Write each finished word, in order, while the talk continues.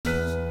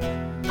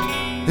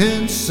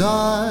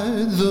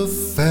inside the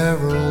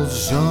feral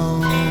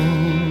zone.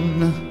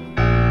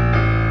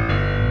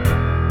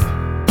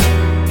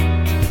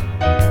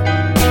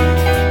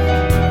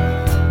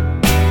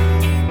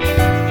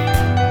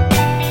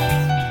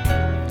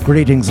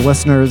 Greetings,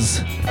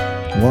 listeners.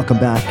 Welcome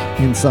back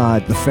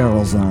inside the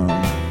feral zone.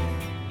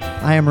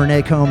 I am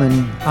Renee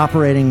Coman,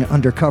 operating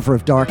under cover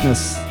of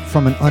darkness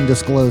from an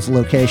undisclosed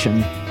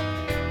location.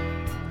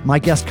 My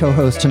guest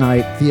co-host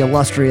tonight, the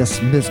illustrious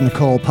Ms.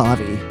 Nicole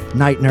Pavey,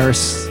 night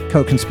nurse,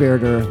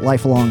 co-conspirator,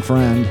 lifelong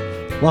friend.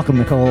 Welcome,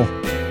 Nicole.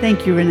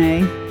 Thank you,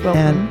 Renee.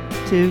 Welcome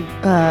to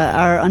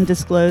our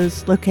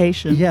undisclosed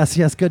location.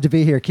 Yes, good to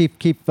be here.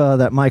 Keep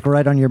that mic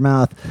right on your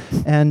mouth.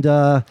 And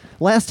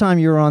last time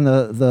you were on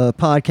the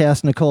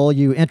podcast, Nicole,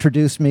 you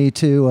introduced me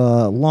to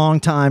a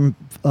longtime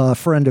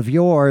friend of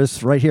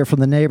yours right here from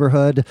the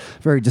neighborhood,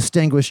 very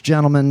distinguished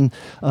gentleman.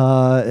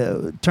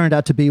 Turned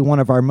out to be one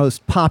of our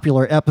most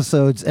popular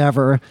episodes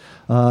ever,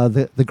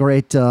 the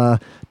great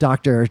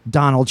Dr.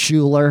 Donald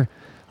Schuler.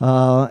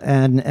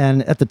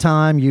 And at the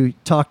time, you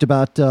talked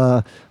about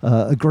a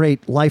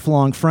great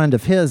lifelong friend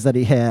of his that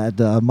he had,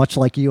 much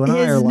like you and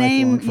I are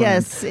lifelong friends.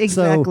 Yes,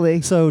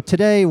 exactly. So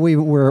today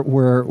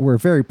we're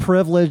very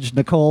privileged.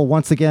 Nicole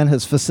once again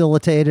has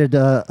facilitated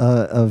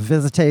a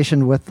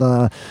visitation with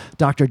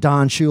Dr.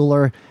 Don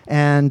Schuler,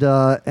 and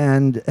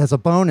as a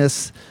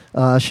bonus,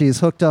 she's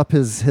hooked up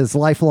his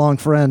lifelong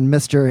friend,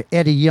 Mr.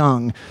 Eddie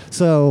Young.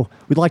 So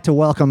we'd like to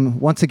welcome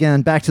once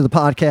again back to the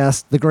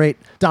podcast the great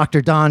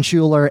Dr. Don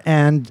Schuler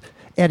and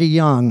Eddie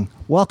Young.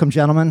 Welcome,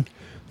 gentlemen.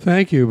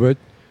 Thank you, but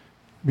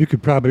you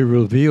could probably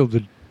reveal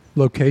the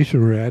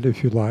location we're at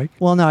if you like.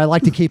 Well, no, I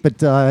like to keep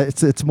it.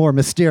 It's more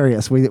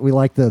mysterious. We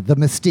like the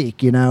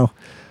mystique, you know.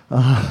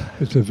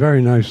 It's a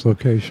very nice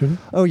location.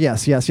 Oh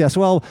yes.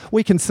 Well,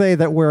 we can say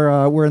that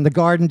we're in the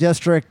Garden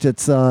District.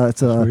 It's We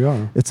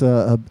are. It's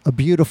a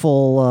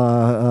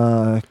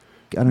beautiful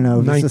I don't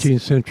know, 19th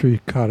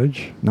century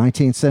cottage.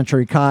 19th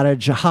century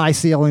cottage, high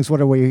ceilings.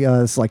 What are we?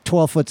 It's like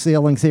 12-foot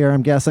ceilings here,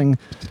 I'm guessing.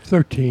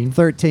 13.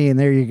 13.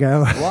 There you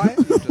go. Why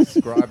are you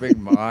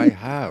describing my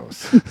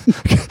house?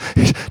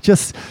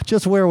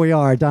 just where we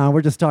are, Don.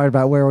 We're just talking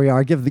about where we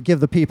are. Give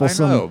the people I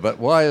know, but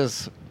why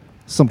is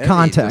some Eddie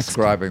context.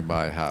 describing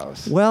my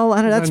house? Well, I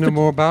I know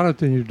more about it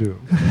than you do.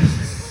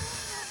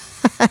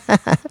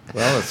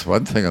 Well, it's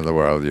one thing in the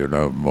world you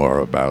know more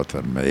about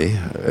than me,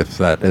 if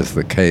that is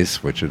the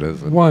case, which it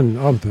isn't. One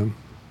of them.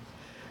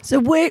 So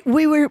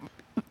we were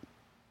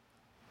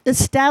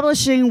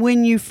establishing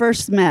when you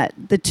first met,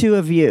 the two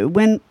of you.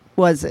 When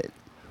was it?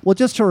 Well,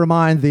 just to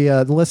remind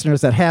the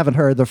listeners that haven't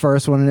heard the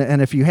first one,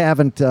 and if you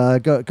haven't,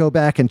 go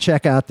back and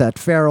check out that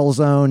Feral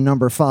Zone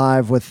number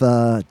 5 with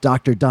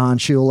Dr. Don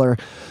Schuler.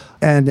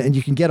 And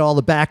you can get all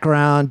the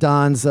background.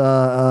 Don's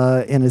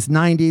in his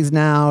 90s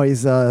now.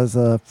 He's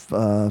a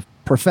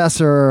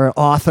professor,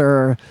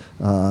 author,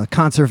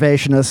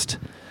 conservationist.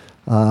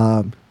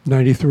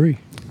 93.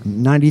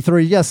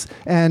 93, yes.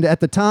 And at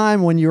the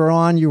time when you were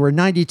on, you were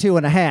 92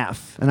 and a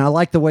half. And I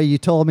like the way you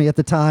told me at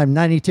the time,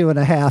 92 and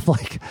a half,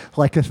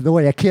 like the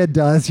way a kid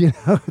does, you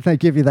know, they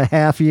give you the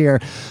half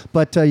year.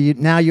 But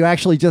now you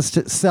actually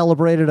just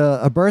celebrated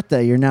a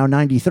birthday. You're now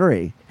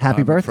 93.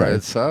 Happy birthday. I'm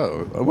afraid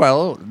so.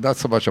 Well, not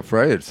so much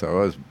afraid, so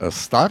I was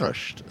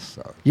astonished.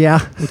 So.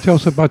 Yeah. Well, tell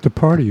us about the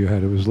party you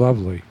had. It was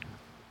lovely.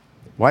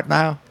 What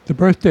now? The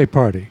birthday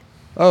party.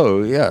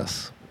 Oh,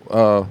 yes.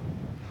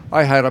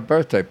 I had a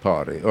birthday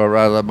party, or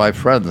rather my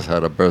friends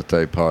had a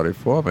birthday party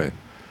for me.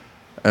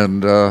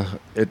 And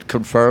it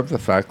confirmed the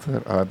fact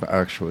that I'm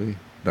actually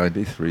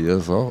 93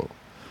 years old.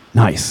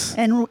 Nice.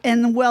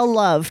 And well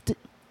loved.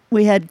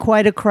 We had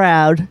quite a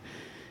crowd.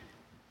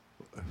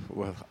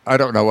 Well, I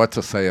don't know what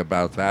to say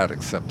about that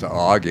except to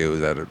argue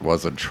that it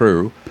wasn't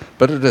true,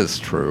 but it is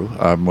true.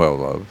 I'm well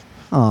loved.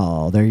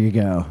 Oh, there you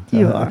go.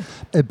 You are.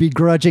 A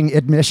begrudging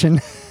admission.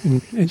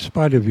 In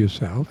spite of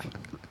yourself.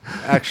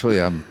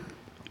 Actually,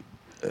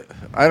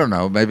 I don't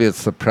know, maybe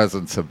it's the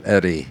presence of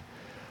Eddie,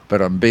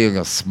 but I'm being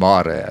a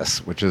smart ass,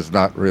 which is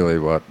not really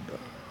what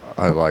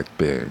I like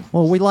being.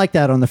 Well, we like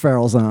that on the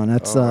Feral Zone.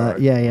 That's All right.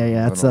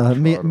 yeah. It's Then I'll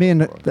me try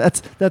and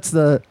to- that's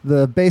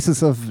the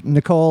basis of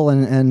Nicole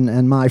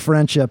and my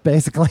friendship.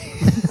 Basically,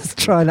 is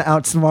trying to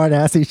outsmart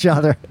ass each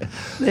other.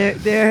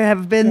 There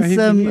have been Yeah,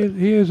 some.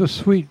 he is a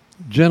sweet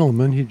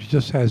gentleman. He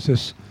just has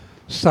this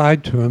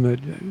side to him that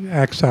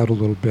acts out a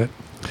little bit.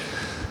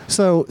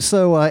 So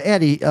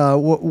Eddie,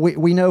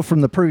 we know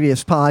from the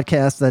previous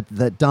podcast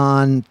that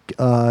Don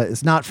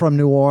is not from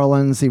New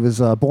Orleans. He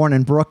was born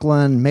in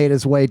Brooklyn, made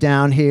his way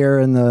down here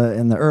in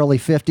the early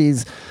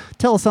 50s.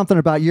 Tell us something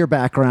about your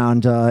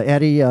background,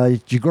 Eddie.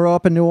 Did you grow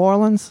up in New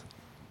Orleans?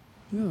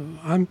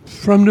 I'm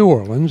from New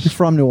Orleans. He's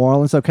from New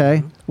Orleans,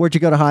 okay. Where'd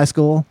you go to high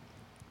school?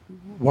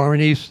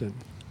 Warren Easton.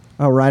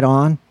 Oh, right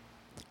on.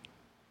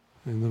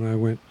 And then I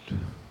went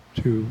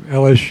to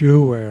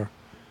LSU where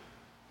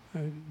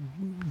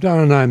Don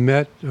and I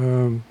met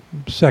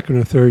second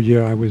or third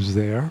year I was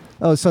there.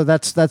 Oh, so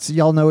that's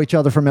y'all know each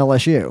other from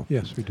LSU.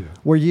 Yes, we do.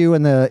 Were you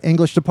in the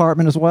English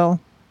department as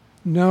well?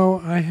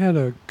 No, I had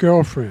a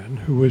girlfriend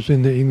who was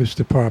in the English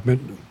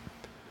department,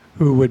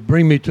 who would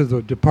bring me to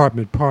the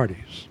department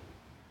parties.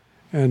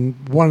 And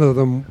one of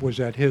them was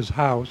at his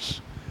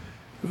house,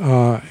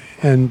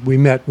 and we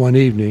met one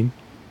evening,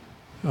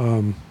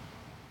 and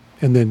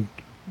then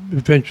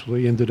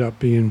eventually ended up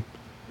being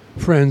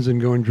friends and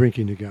going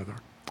drinking together.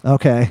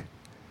 Okay.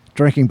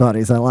 Drinking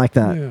buddies. I like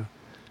that. Yeah.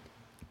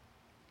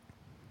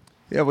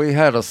 Yeah, we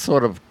had a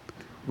sort of,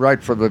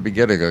 right from the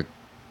beginning, a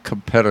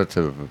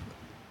competitive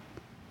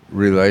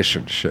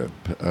relationship.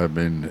 I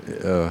mean,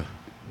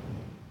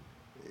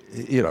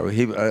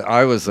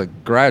 I was a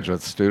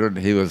graduate student,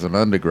 he was an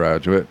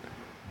undergraduate,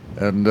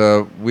 and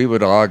we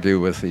would argue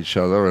with each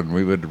other, and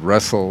we would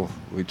wrestle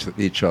with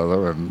each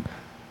other, and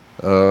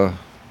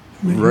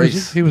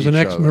race. He was an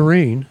each other.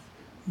 ex-Marine,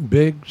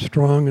 big,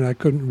 strong, and I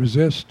couldn't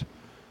resist.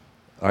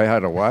 I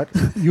had a what?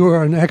 You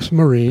were an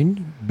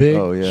ex-Marine, big,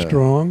 Oh, yeah.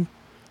 strong,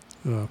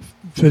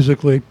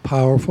 physically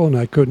powerful, and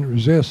I couldn't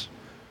resist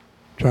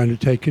trying to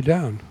take you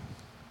down.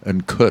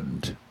 And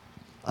couldn't.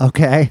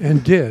 Okay.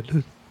 And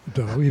did,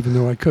 though, even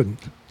though I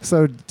couldn't.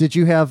 So did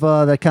you have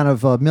that kind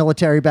of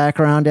military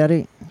background,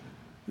 Eddie?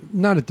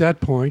 Not at that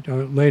point.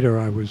 Later,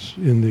 I was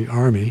in the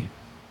Army.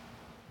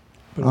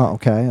 But Oh,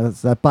 okay.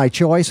 Is that by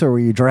choice, or were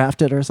you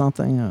drafted or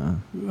something?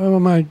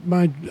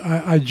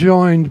 I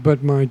joined,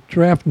 but my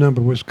draft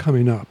number was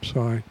coming up,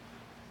 so I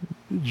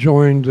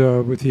joined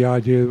with the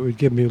idea it would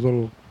give me a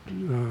little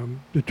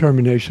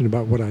determination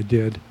about what I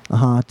did.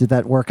 Uh-huh. Did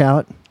that work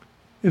out?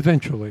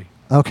 Eventually.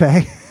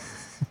 Okay.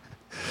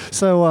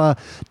 So,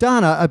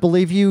 Donna, I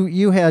believe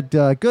you had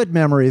good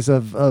memories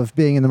of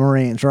being in the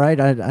Marines, right?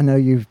 I know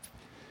you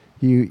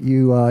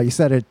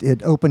said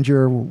it opened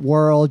your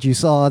world. You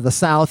saw the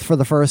South for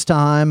the first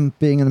time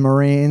being in the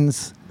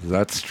Marines.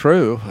 That's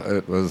true.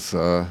 It was,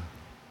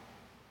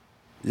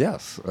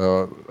 yes.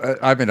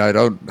 I mean, I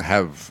don't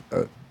have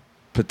a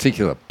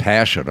particular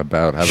passion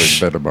about having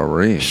been a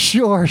Marine.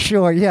 Sure.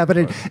 Yeah, but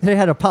it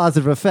had a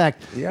positive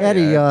effect.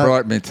 Eddie, it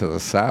brought me to the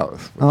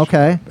South, which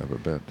Okay. I've never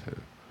been to.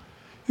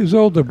 His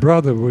older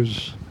brother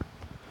was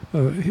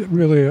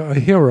really a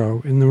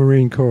hero in the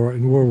Marine Corps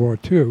in World War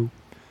II.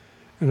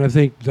 And I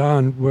think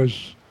Don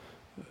was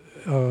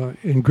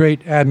in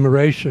great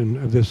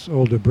admiration of this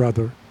older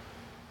brother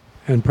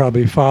and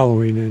probably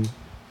following in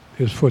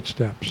his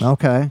footsteps.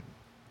 Okay.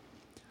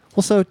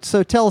 Well,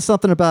 so tell us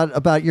something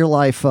about your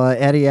life,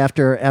 Eddie.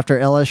 After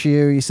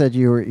LSU, you said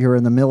you were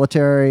in the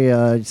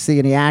military. See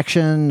any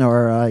action,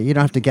 or you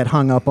don't have to get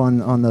hung up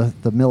on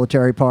the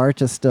military part.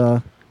 Just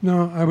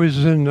No, I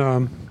was in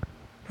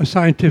a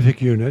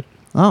scientific unit,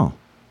 oh,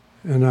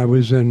 and I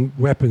was in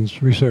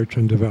weapons research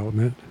and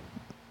development.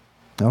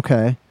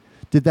 okay.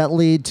 Did that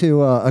lead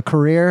to a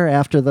career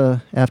after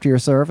your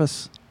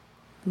service?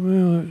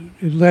 Well,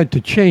 it led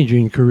to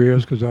changing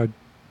careers because I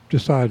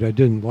decided I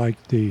didn't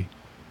like the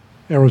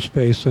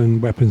aerospace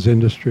and weapons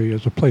industry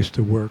as a place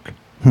to work.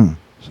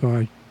 So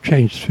I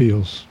changed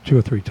fields 2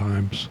 or 3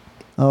 times.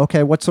 Oh,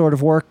 okay. What sort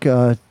of work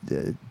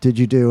did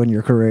you do in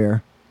your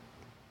career?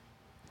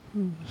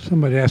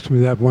 Somebody asked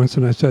me that once,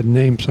 and I said,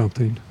 name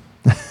something.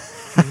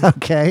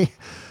 Okay.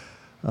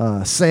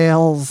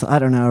 Sales. I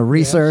don't know.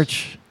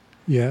 Research.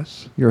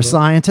 Yes. You're a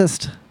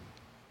scientist.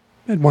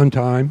 At one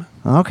time.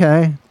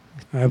 Okay.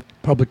 I have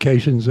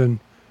publications in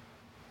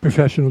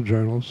professional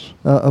journals.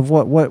 Of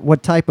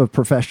what type of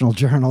professional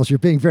journals? You're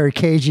being very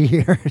cagey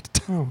here.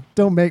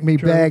 Don't make me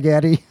beg,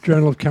 Eddie.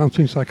 Journal of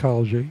Counseling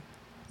Psychology.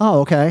 Oh,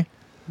 okay.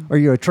 Are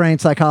you a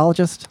trained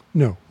psychologist?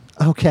 No,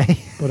 Okay.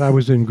 but I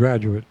was in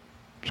graduate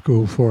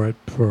school for it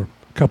for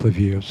a couple of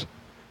years.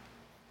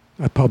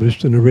 I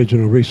published an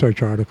original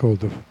research article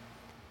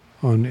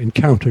on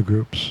encounter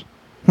groups.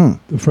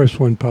 The first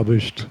one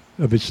published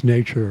of its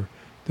nature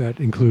that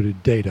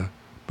included data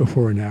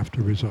before and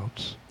after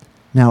results.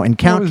 Now,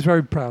 I was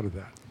very proud of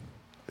that.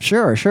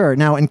 Sure.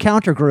 Now,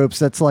 encounter groups,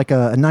 that's like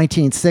a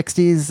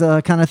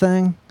 1960s kind of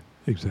thing?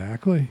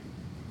 Exactly.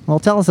 Well,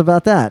 tell us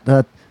about that.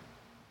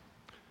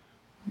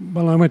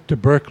 Well, I went to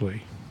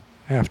Berkeley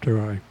after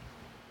I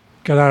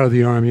got out of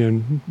the Army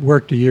and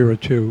worked a year or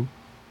two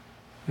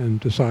and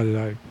decided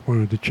I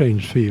wanted to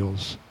change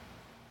fields.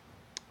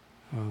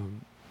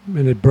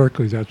 And at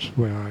Berkeley, that's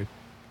where I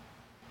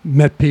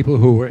met people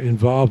who were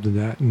involved in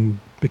that and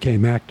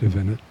became active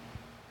in it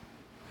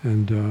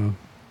and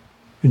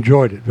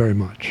enjoyed it very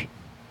much.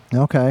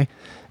 Okay.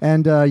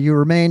 And you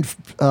remained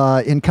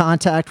in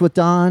contact with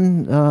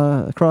Don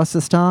across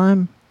this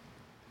time?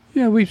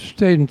 Yeah, we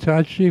stayed in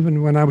touch.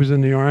 Even when I was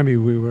in the Army,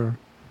 we were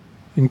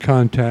in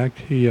contact.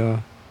 He,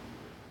 at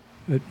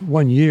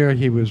 1 year,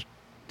 he was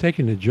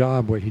taking a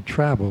job where he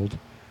traveled,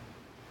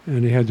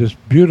 and he had this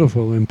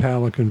beautiful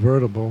Impala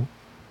convertible.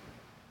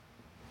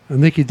 I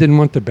think he didn't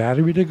want the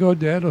battery to go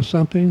dead or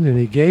something, and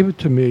he gave it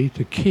to me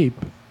to keep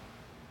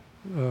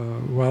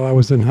while I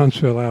was in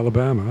Huntsville,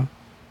 Alabama,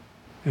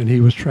 and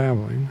he was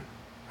traveling.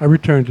 I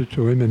returned it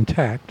to him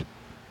intact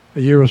a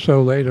year or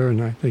so later,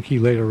 and I think he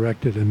later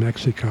wrecked it in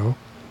Mexico.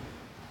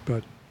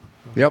 But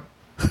Yep.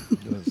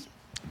 It was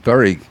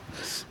very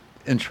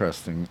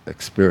interesting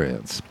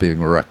experience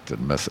being wrecked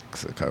in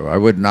Mexico. I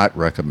would not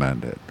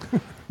recommend it.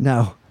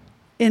 No.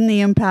 In the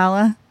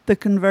Impala, the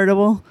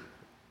convertible?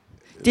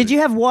 Did you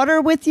have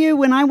water with you?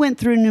 When I went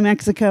through New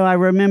Mexico, I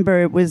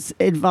remember it was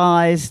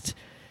advised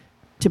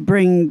to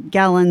bring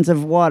gallons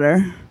of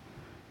water.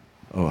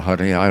 Oh,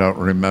 honey, I don't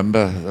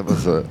remember. That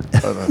was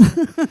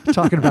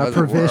Talking about another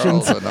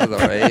provisions. world,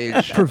 another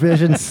age.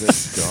 Provisions Good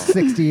God.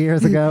 60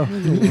 years ago. That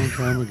was a long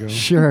time ago.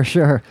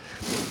 Sure.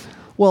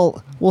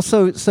 Well.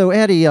 So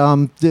Eddie,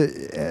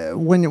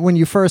 when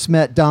you first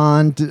met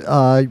Don,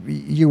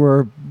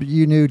 you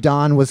knew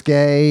Don was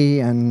gay,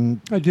 and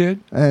I did.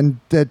 and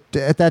that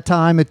at that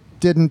time it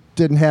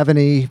didn't have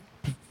any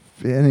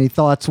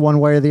thoughts one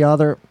way or the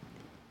other.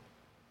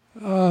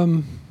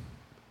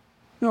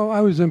 No,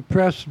 I was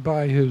impressed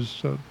by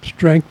his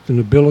strength and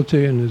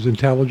ability and his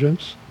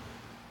intelligence,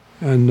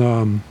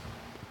 and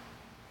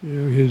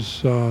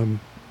his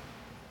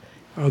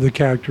other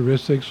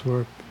characteristics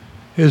were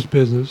his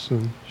business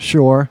and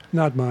Sure.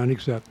 not mine,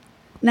 except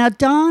Now,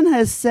 Don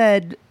has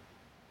said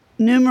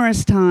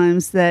numerous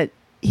times that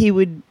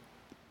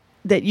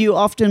that you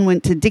often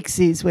went to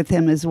Dixie's with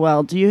him as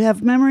well. Do you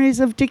have memories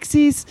of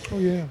Dixie's? oh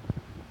yeah.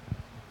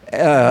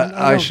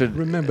 I don't should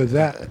remember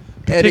that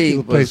Eddie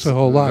particular place was a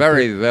whole lot.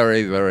 very,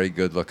 very, very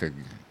good looking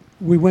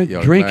We went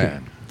young drinking.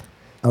 man.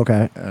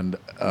 Okay. And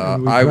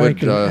And we I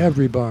drank would. in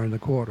every bar in the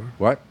quarter.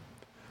 What?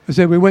 I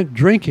said we went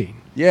drinking.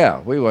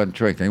 Yeah, we went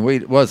drinking.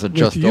 It wasn't With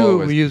just you,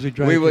 always. we usually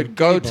drank we in would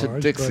go gay to bars,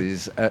 but-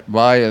 Dixie's at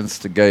my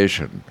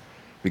instigation,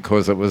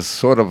 because it was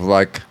sort of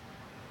like,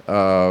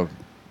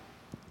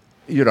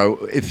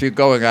 if you're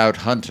going out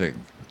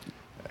hunting,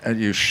 and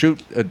you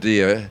shoot a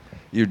deer,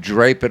 you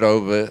drape it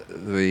over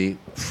the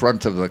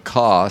front of the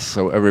car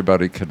so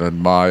everybody can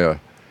admire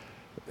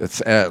its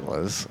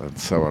antlers, and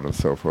so on and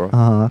so forth.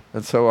 Uh-huh.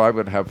 And so I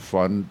would have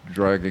fun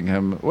dragging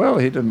him. Well,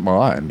 he didn't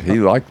mind. He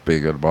liked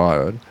being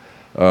admired.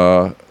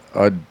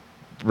 I'd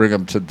bring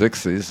him to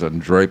Dixie's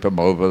and drape him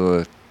over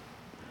the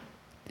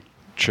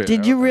chair.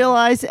 Did you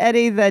realize,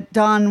 Eddie, that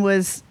Don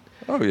was...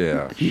 Oh,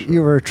 yeah.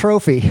 You were a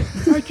trophy.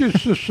 I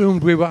just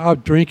assumed we were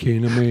out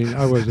drinking. I mean,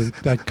 I wasn't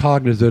that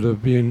cognizant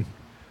of being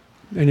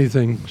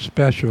anything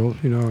special.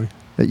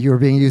 That you were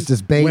being used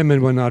as bait.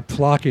 Women were not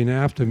flocking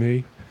after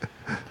me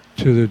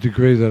to the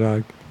degree that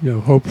I,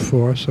 hoped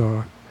for.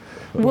 So,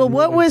 Well, I'm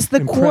what really was the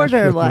impressed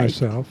quarter with like?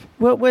 myself.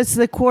 What was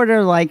the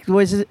quarter like?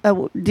 Was it,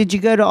 did you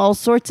go to all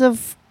sorts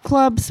of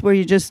clubs where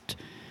you just...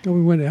 No,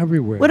 we went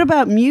everywhere. What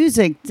about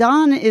music?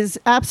 Don is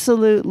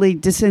absolutely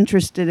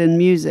disinterested in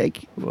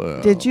music.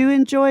 Well, Did you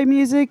enjoy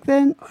music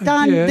then? I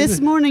Don, did. this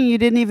morning you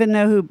didn't even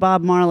know who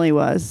Bob Marley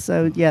was.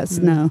 So, yes,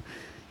 no.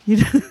 You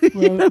don't, you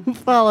Well, don't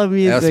follow ask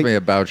music. me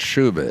about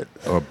Schubert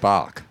or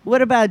Bach.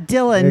 What about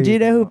There Dylan? you Do you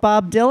know who go.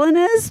 Bob Dylan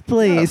is?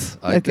 Please. Yes,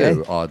 I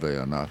do, oddly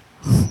enough.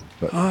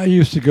 I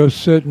used to go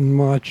sit and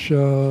watch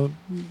an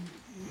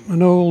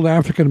old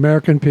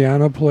African-American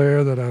piano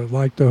player that I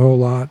liked a whole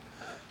lot.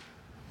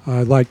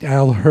 I liked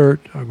Al Hurt.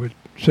 I would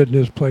sit in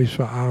his place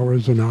for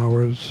hours and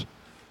hours.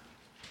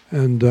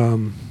 And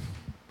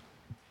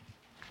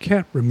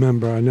can't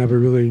remember. I never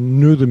really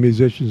knew the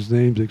musicians'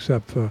 names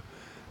except for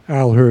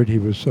Al Hurt. He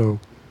was so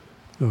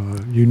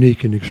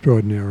unique and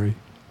extraordinary.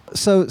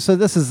 So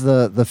this is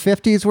the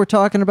 50s we're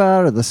talking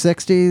about, or the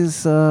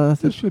 60s?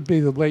 This would be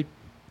the late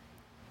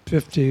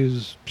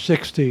 50s,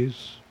 60s,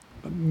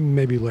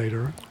 maybe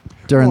later.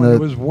 During There the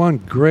was one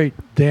great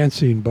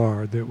dancing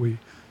bar that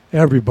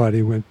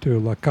everybody went to,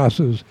 La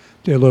Casas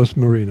de los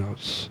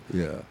Marinos.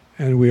 Yeah.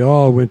 And we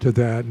all went to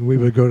that, and we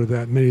would go to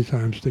that many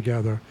times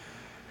together.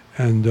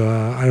 And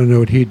I don't know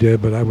what he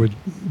did, but I would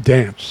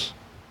dance.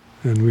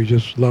 And we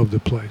just loved the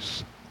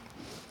place.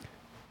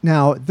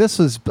 Now, this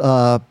was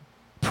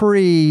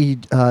pre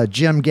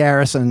Jim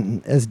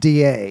Garrison as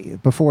DA,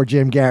 before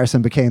Jim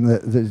Garrison became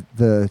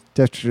the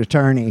district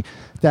attorney.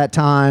 That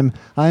time,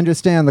 I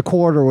understand the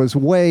quarter was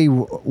way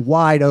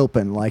wide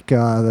open, like it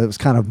was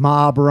kind of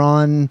mob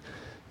run.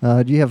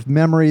 Do you have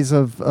memories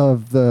of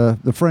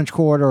the French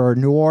Quarter or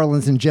New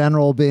Orleans in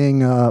general being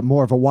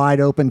more of a wide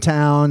open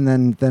town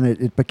than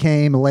it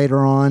became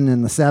later on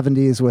in the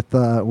 70s with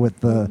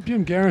the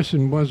Jim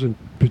Garrison wasn't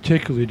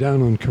particularly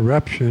down on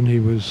corruption. He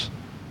was,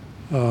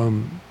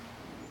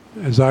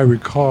 as I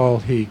recall,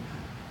 he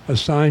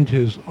assigned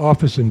his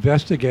office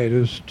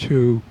investigators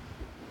to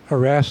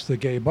harass the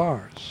gay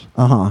bars.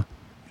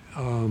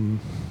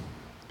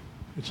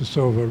 It's a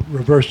sort of a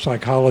reverse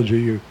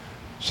psychology. You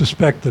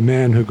suspect the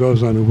man who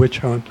goes on a witch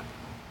hunt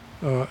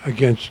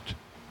against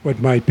what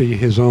might be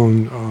his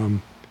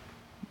own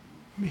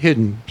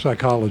hidden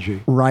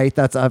psychology. right.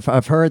 That's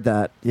I've heard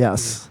that.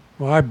 Yes,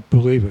 Well, I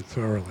believe it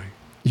thoroughly.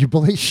 you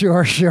believe?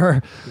 Sure. Yeah.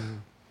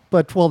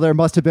 But well, there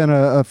must have been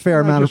a fair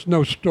I amount just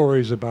know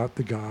stories about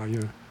the guy.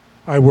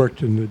 I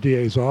worked in the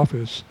DA's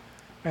office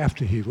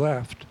after he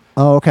left,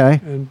 Oh, okay.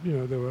 and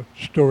there were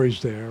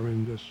stories there,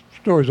 and there's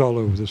stories all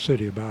over the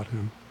city about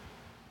him.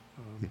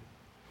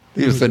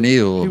 He was an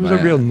evil He was man.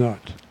 a real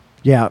nut.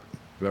 Yeah.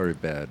 Very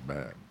bad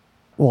man.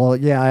 Well,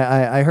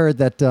 yeah, I heard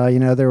that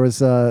there was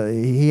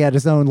he had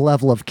his own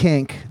level of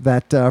kink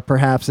that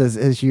perhaps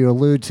as you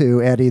allude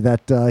to, Eddie,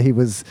 that he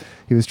was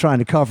trying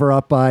to cover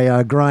up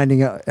by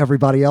grinding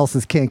everybody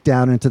else's kink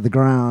down into the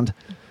ground.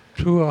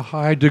 To a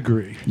high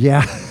degree.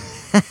 Yeah.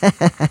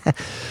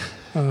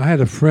 I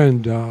had a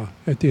friend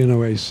at the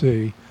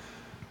NOAC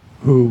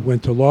who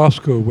went to law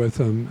school with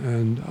him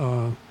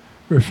and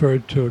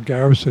referred to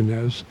Garrison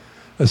as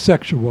a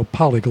sexual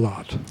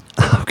polyglot.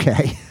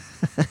 Okay.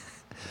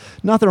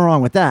 Nothing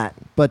wrong with that,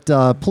 but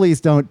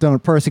please don't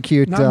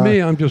persecute. Not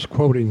me. I'm just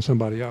quoting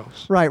somebody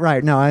else.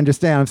 Right. No, I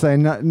understand. I'm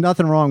saying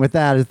nothing wrong with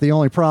that. Is the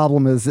only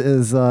problem is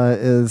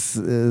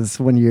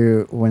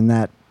when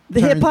that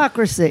The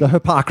hypocrisy. The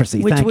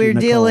hypocrisy, which Thank you, we're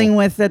Nicole. dealing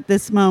with at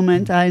this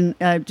moment.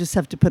 I just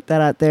have to put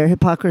that out there.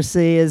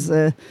 Hypocrisy is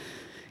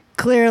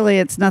clearly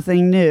it's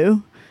nothing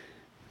new.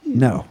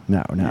 No.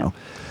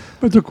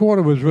 But the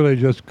quarter was really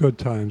just good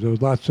times. There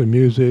was lots of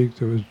music.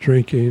 There was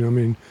drinking. I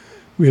mean,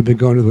 we had been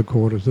going to the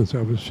quarter since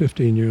I was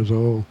 15 years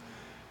old.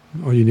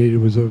 All you needed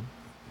was a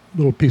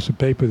little piece of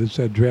paper that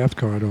said draft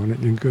card on it,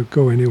 and you could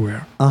go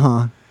anywhere.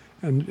 Uh-huh.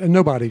 And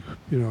nobody,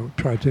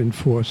 tried to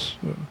enforce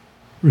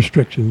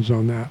restrictions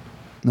on that.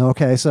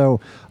 Okay,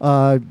 so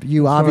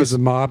you As far as obviously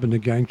the mob and the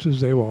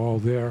gangsters, they were all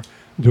there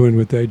doing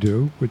what they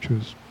do, which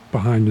was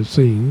behind the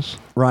scenes.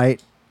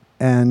 right,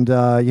 and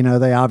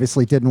they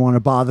obviously didn't want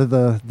to bother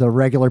the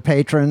regular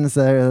patrons.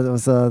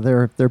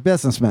 They're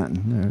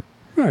businessmen.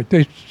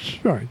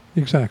 Right,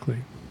 exactly.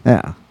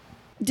 Yeah.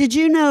 Did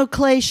you know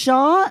Clay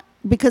Shaw?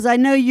 Because I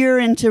know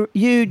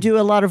you do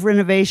a lot of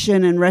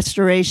renovation and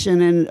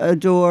restoration and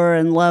adore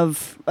and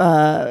love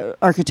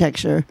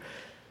architecture.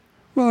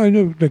 Well, I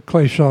knew that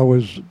Clay Shaw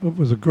was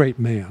a great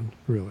man,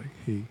 really.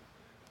 He,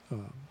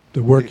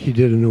 the work he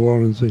did in New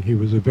Orleans, and he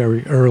was a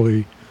very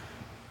early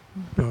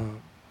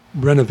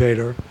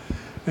renovator.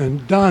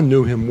 And Don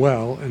knew him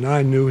well, and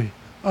I knew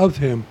of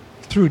him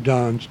through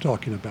Don's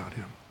talking about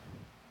him.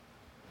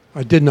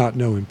 I did not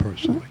know him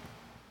personally.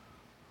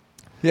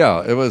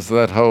 Yeah,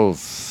 that whole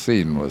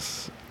scene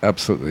was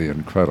absolutely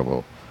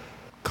incredible.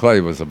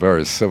 Clay was a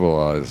very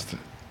civilized,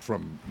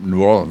 from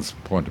New Orleans'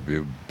 point of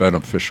view,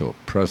 beneficial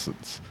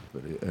presence.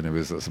 And he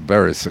was a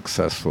very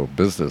successful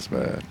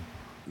businessman.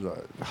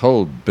 The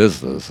whole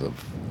business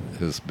of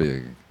his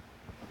being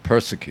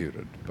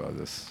persecuted by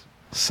this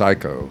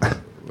psycho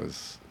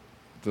was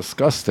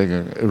disgusting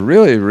and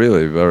really,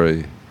 really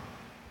very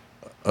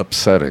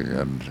upsetting.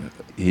 And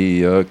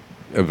he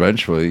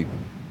eventually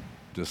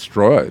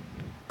destroyed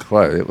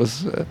Clay. It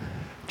was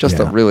just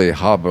a really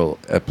horrible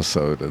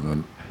episode in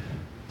the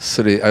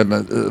city. And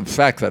the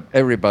fact that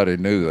everybody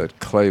knew that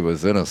Clay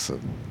was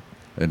innocent,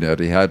 and yet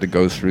he had to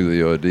go through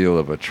the ordeal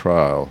of a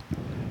trial,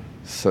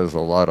 says a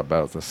lot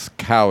about the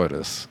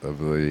cowardice of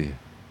the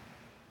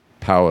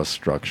power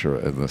structure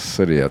in the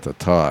city at the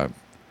time.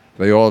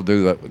 They all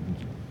knew that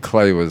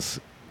Clay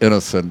was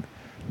innocent.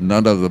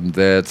 None of them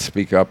dared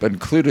speak up,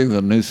 including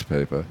the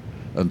newspaper,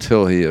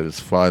 until he was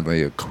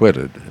finally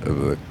acquitted of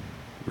the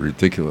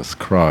ridiculous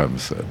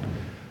crimes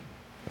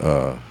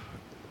that...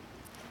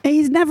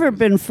 He's never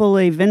been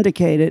fully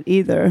vindicated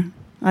either.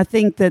 I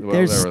think that Well,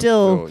 there's there are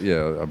still,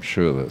 yeah, I'm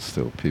sure there's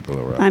still people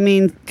around. I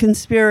mean,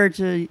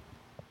 conspirator.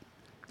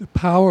 The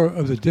power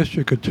of the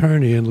district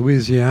attorney in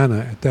Louisiana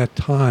at that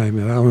time,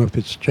 and I don't know if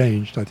it's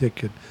changed, I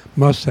think it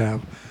must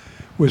have,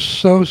 was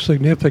so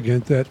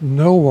significant that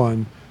no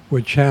one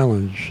would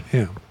challenge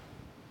him.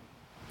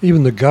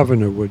 Even the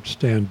governor would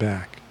stand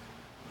back.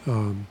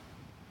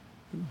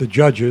 The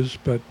judges,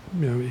 but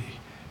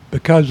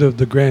because of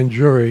the grand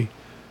jury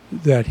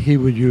that he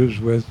would use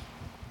with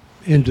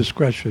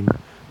indiscretion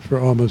for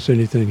almost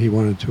anything he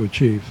wanted to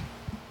achieve.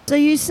 So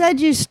you said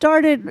you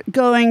started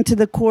going to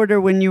the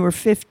quarter when you were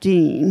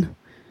 15.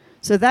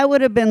 So that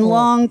would have been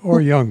long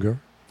younger.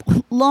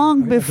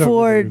 long I before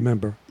don't really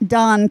remember.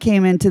 Don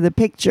came into the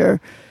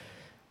picture.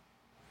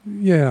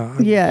 Yeah.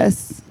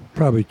 Yes.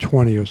 Probably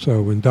 20 or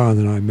so when Don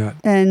and I met.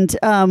 And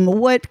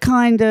what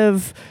kind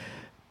of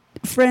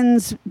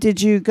friends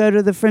did you go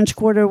to the French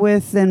Quarter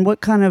with, and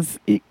what kind of,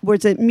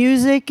 was it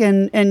music,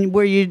 and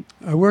were you...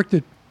 I worked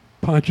at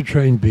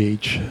Pontchartrain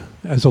Beach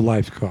as a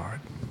lifeguard.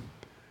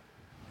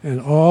 And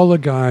all the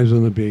guys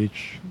on the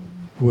beach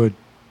would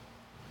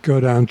go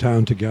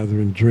downtown together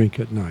and drink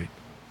at night.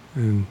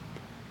 And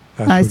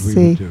that's what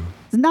we would do.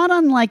 Not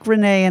unlike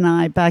Renee and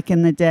I back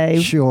in the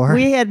day. Sure.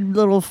 We had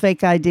little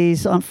fake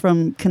IDs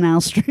from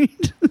Canal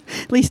Street.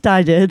 At least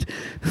I did.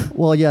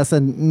 Well, yes,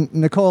 and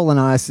Nicole and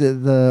I,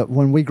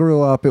 when we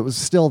grew up, it was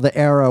still the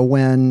era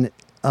when,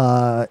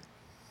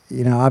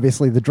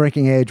 obviously the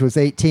drinking age was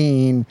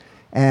 18,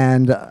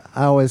 and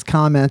I always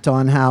comment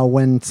on how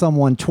when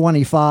someone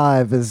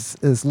 25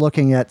 is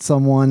looking at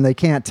someone, they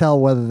can't tell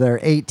whether they're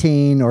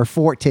 18 or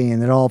 14.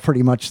 They all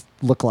pretty much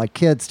look like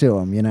kids to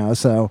them,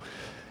 so...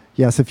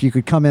 Yes, if you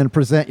could come in and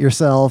present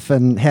yourself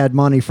and had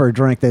money for a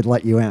drink, they'd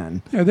let you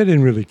in. Yeah, they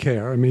didn't really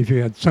care. I mean, if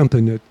you had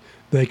something that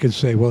they could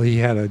say, well, he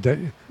had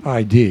a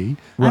ID.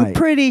 Right. I'm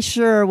pretty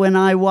sure when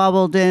I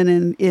wobbled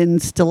in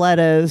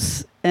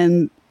stilettos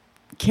and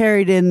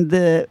carried in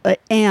the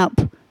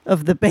amp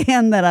of the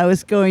band that I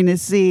was going to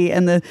see,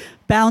 and the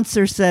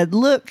bouncer said,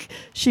 "Look,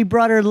 she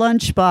brought her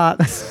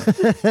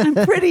lunchbox." I'm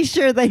pretty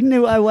sure they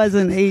knew I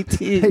wasn't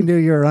 18. They knew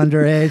you were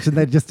underage, and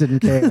they just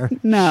didn't care.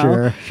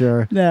 No.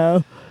 Sure.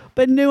 No.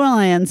 But New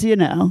Orleans,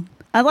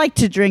 I like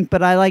to drink,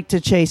 but I like to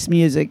chase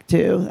music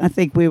too. I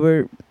think we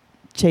were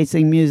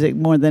chasing music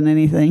more than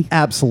anything.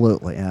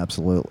 Absolutely,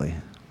 absolutely.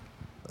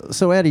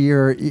 So Eddie,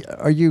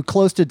 are you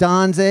close to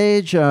Don's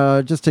age?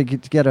 Just to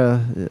get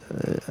a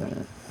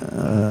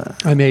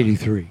I'm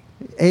 83.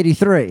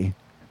 83.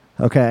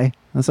 Okay,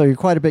 and so you're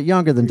quite a bit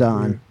younger than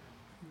Don.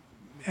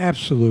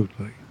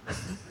 Absolutely.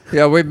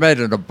 Yeah, we made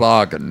it a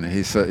bargain.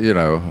 He said,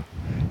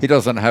 he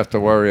doesn't have to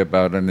worry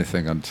about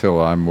anything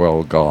until I'm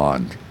well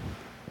gone.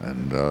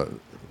 And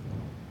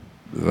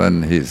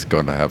then he's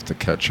going to have to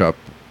catch up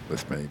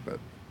with me. But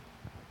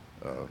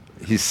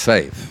he's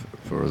safe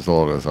for as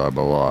long as I'm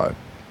alive.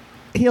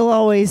 He'll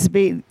always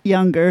be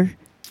younger.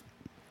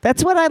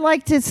 That's what I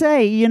like to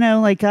say.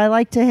 Like I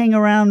like to hang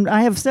around.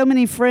 I have so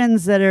many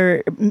friends that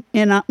are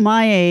in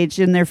my age,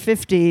 in their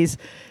 50s,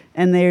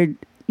 and they're,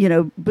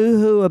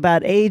 boo-hoo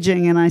about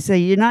aging. And I say,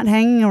 you're not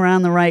hanging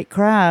around the right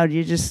crowd.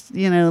 You just,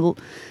 get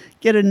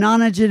a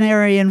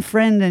nonagenarian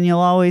friend and you'll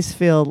always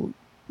feel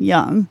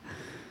young.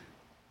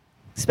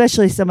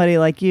 Especially somebody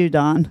like you,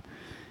 Don.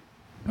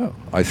 Oh,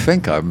 I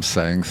think I'm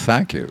saying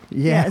thank you.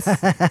 Yes.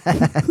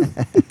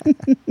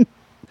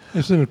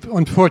 It's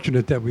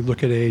unfortunate that we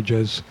look at age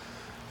as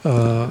in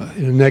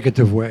a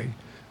negative way,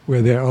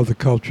 where there are other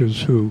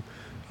cultures who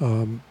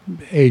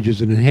age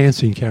is an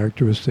enhancing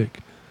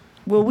characteristic.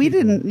 Well, we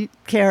didn't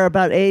care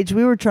about age.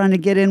 We were trying to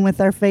get in with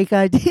our fake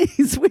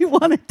IDs. We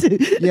wanted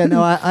to. Yeah,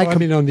 no, I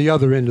mean, on the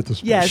other end of the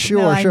spectrum. Yes,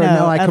 Sure.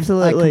 no, I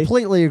absolutely.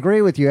 completely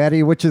agree with you,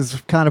 Eddie, which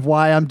is kind of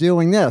why I'm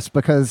doing this,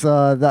 because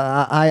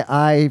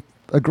I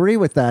agree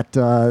with that.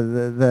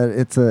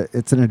 That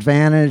it's an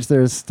advantage.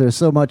 There's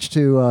so much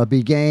to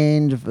be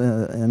gained,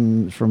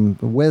 and from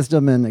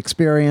wisdom and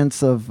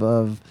experience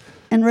of.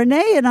 And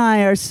Renee and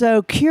I are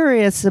so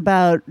curious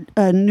about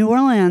New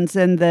Orleans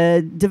and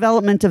the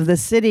development of the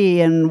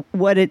city and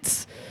what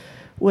it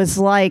was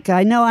like.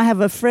 I know I have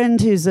a friend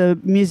who's a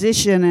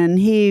musician, and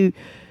he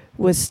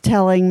was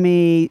telling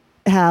me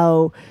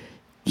how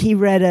he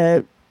read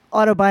a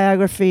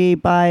autobiography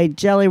by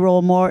Jelly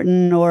Roll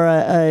Morton,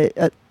 or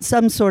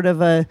some sort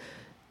of a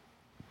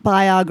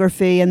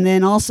biography, and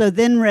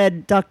then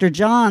read Dr.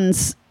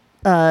 John's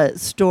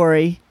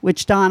story,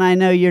 which, Don, I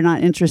know you're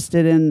not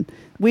interested in.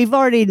 We've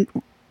already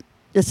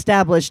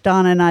established,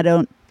 Don and I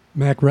don't.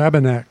 Mac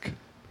Rabenak.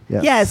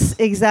 Yes,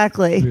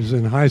 exactly. He was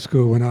in high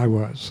school when I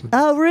was.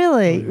 Oh,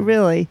 really?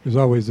 Really?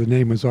 The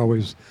name was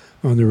always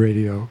on the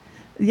radio.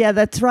 Yeah,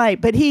 that's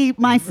right. But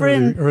my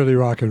friend. Early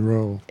rock and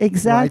roll.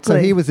 Exactly. Right,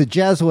 so he was a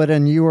Jesuit,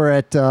 and you were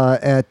at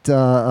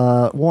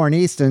Warren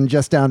Easton,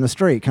 just down the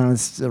street, kind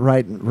of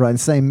right in the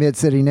same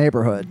mid-city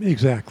neighborhood.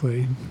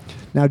 Exactly.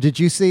 Now, did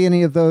you see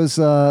any of those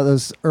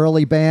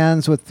early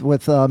bands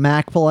with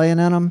Mac playing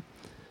in them?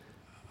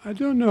 I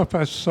don't know if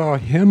I saw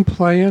him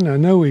playing. I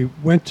know we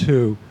went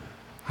to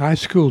high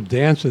school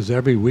dances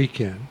every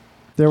weekend.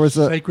 There was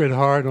a Sacred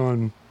Heart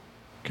on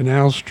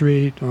Canal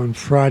Street on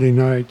Friday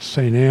night,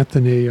 St.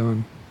 Anthony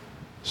on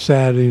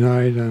Saturday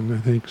night, and I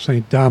think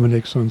St.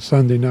 Dominic's on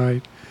Sunday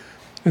night.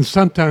 And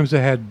sometimes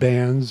they had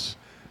bands.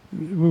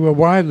 We were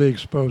widely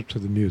exposed to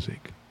the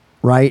music.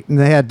 right, and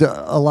they had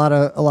a lot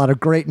of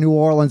great New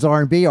Orleans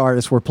R&B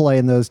artists were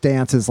playing those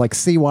dances, like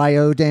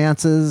CYO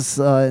dances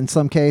in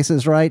some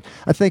cases, right?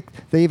 I think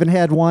they even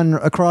had one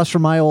across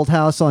from my old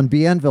house on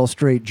Bienville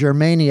Street,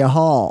 Germania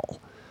Hall.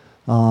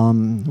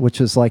 Which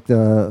is like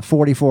the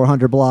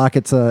 4400 block.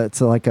 It's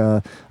like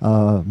a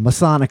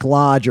Masonic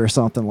lodge or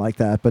something like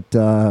that. But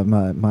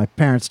my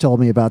parents told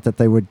me about that.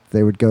 They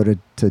would go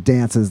to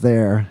dances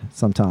there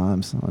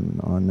sometimes.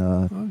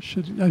 I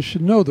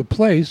should know the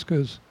place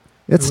because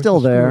it's still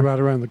there, right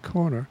around the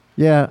corner.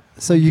 Yeah.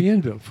 So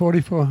Bienville,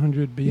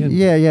 4400 Bienville.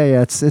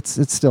 Yeah.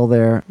 It's still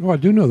there. Oh, I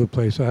do know the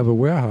place. I have a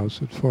warehouse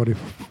at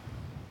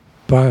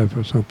 45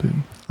 or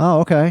something. Oh,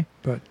 okay.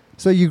 But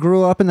so you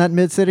grew up in that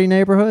mid-city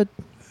neighborhood?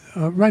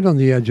 Right on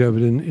the edge of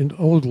it, in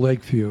Old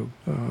Lakeview,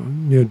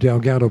 near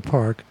Delgado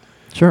Park.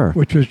 Sure.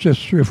 Which was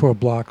just 3 or 4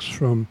 blocks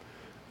from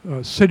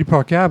City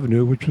Park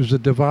Avenue, which was the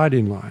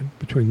dividing line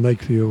between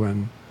Lakeview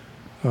and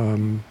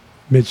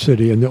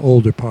Mid-City and the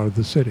older part of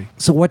the city.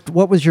 So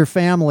what was your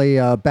family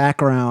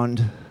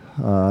background?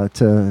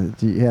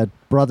 You had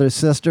brothers,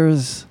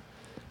 sisters?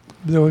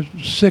 There were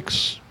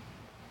 6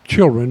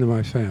 children in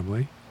my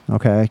family.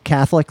 Okay.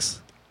 Catholics?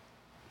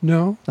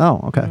 No.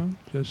 Oh, okay. No,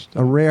 just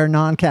a rare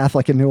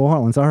non-Catholic in New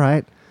Orleans. All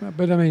right.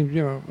 But I mean,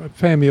 a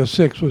family of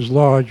 6 was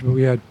large, but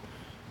we had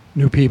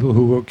new people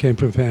who came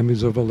from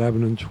families of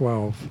 11 and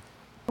 12.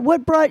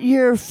 What brought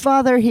your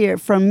father here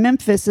from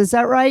Memphis? Is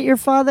that right? Your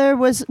father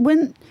was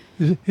when?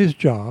 His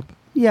job.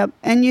 Yep.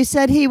 And you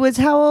said he was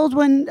how old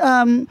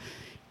when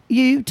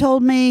you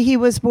told me he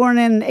was born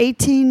in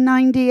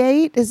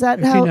 1898? Is that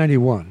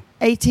 1891.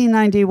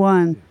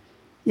 1891.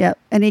 Yep.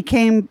 And he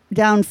came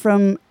down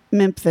from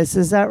Memphis,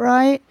 is that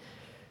right?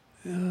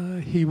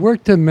 He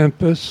worked in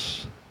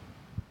Memphis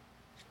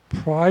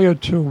prior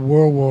to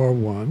World War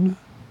I.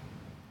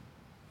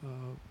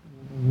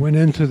 Went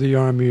into the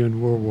Army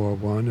in World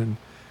War I and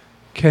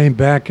came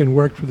back and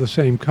worked for the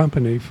same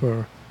company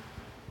for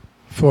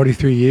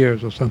 43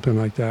 years or something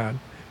like that.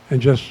 And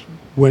just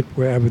went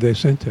wherever they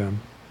sent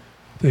them.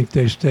 I think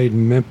they stayed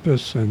in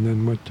Memphis and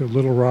then went to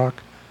Little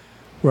Rock,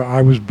 where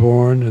I was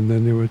born, and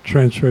then they were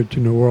transferred to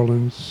New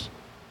Orleans.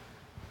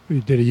 We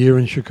did a year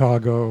in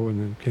Chicago and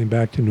then came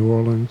back to New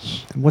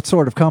Orleans. What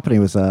sort of company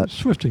was that?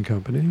 Swift and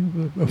Company,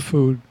 a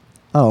food,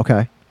 Oh,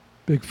 okay.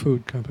 big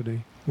food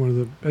company. One of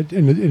the,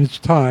 in its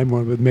time,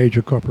 one of the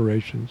major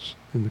corporations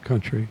in the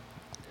country.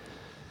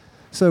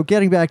 So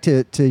getting back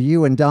to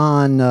you and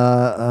Don,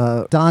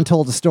 Don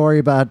told a story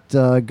about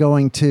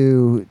going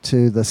to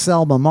the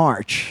Selma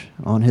March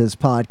on his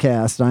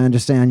podcast. I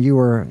understand you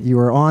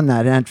were on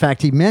that, and in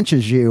fact, he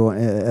mentions you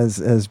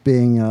as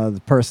being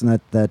the person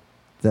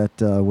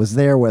that was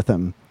there with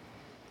him.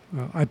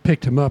 I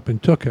picked him up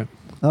and took him.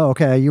 Oh,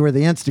 okay. You were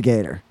the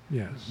instigator.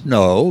 Yes.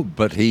 No,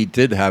 but he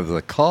did have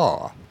the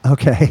car.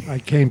 Okay. I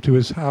came to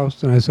his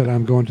house and I said,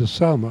 "I'm going to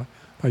Selma.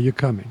 Are you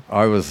coming?"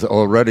 I was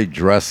already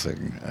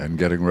dressing and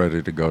getting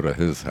ready to go to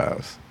his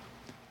house.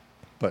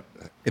 But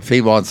if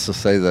he wants to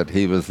say that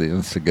he was the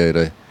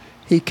instigator,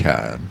 he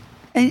can.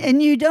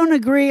 And you don't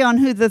agree on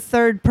who the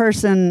third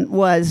person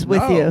was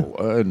with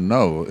you?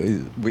 No,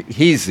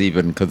 he's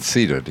even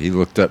conceded. He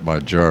looked at my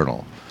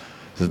journal.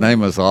 His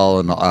name was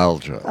Alan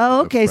Alger.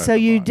 Oh, okay. So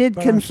you did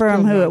But I'm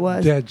confirm still who not it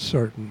was. Dead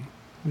certain,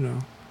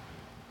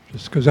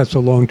 just because that's a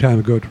long time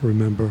ago to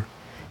remember.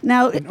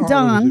 Now, And Arlen was a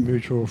Don,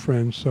 mutual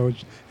friend, so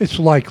it's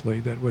likely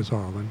that it was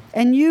Arlen.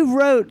 and you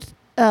wrote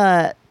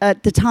at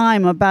the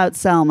time about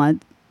Selma,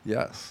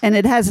 Yes. and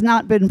it has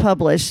not been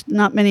published.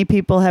 Not many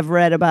people have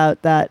read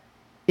about that.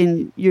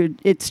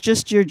 It's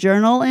just your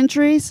journal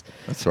entries.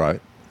 That's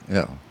right.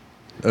 Yeah.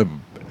 A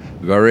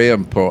very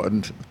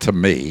important to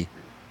me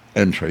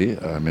entry.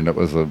 I mean, it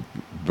was a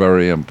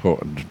very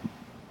important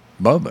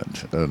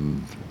moment,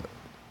 and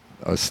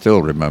I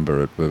still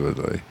remember it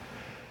vividly.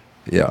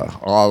 Yeah,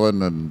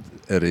 Arlen and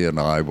Eddie and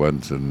I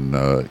went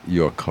in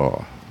your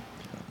car.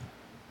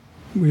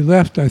 We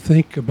left, I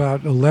think,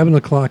 about 11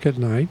 o'clock at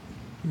night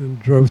and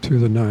drove through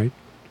the night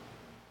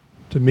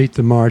to meet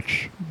the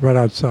march right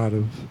outside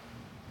of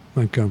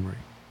Montgomery.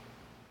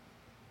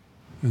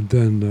 And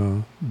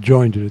then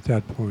joined it at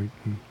that point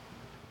and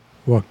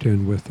walked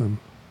in with them.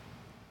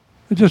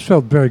 I just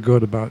felt very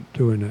good about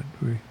doing it.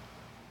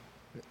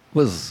 It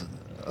was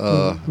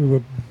We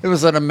were it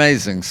was an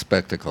amazing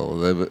spectacle.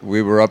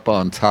 We were up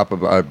on top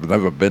of. I've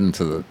never been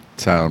to the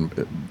town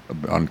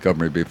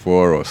Montgomery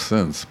before or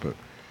since, but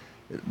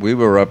we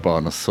were up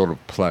on a sort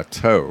of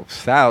plateau.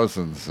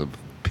 Thousands of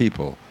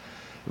people.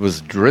 It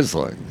was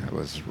drizzling. It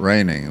was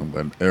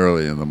raining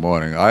early in the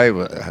morning. I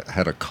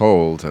had a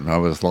cold and I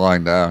was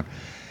lying down.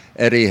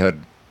 Eddie had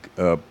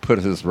put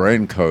his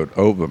raincoat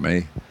over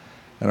me,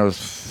 and I was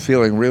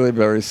feeling really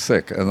very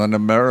sick. And then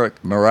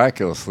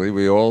miraculously,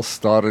 we all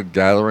started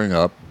gathering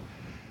up.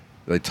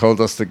 They told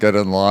us to get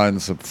in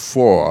lines of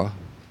 4.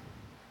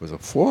 Was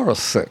it 4 or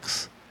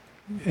 6?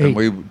 eight, And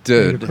we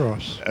did. 8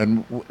 across.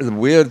 And the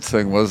weird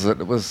thing was that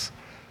it was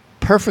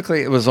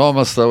perfectly, it was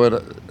almost though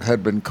it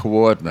had been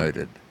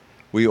coordinated.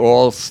 We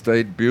all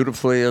stayed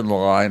beautifully in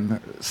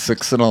line,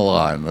 6 in a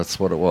line, that's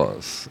what it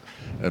was.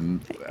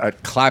 And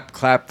I'd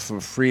clap for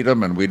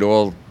freedom, and we'd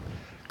all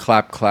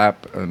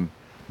clap, and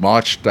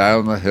march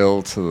down the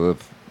hill to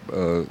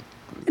the...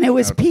 And it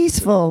was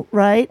peaceful,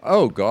 right?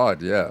 oh,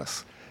 God,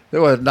 yes.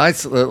 There were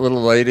nice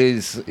little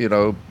ladies,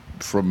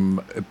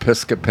 from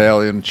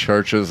Episcopalian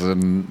churches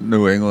in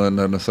New England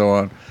and so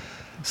on.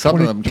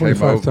 Some of them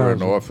came over and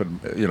 25,000. often,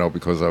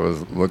 because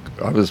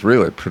I was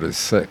really pretty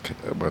sick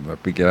when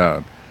it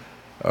began.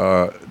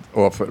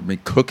 Offered me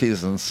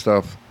cookies and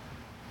stuff.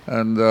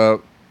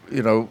 And,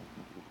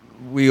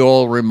 we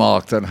all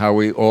remarked on how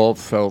we all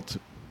felt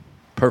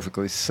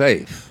perfectly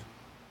safe.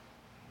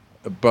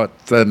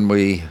 But then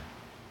the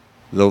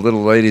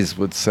little ladies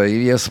would say,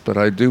 yes, but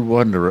I do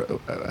wonder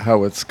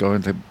how it's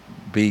going to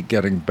be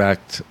getting back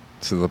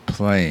to the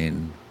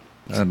plane.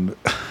 And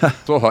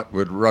thought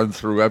was running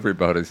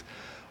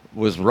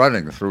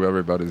through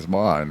everybody's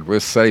mind. We're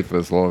safe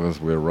as long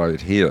as we're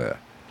right here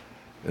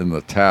in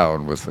the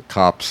town with the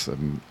cops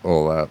and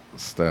all that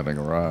standing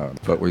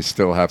around. But we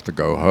still have to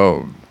go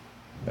home.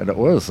 And it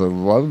was a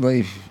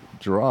lonely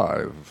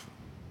drive.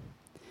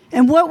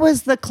 And what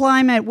was the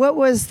climate? What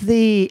was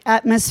the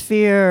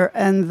atmosphere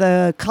and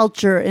the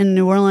culture in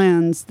New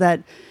Orleans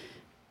that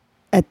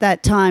at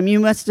that time? You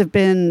must have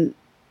been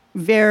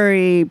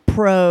very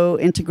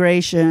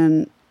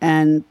pro-integration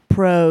and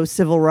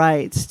pro-civil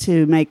rights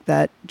to make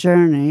that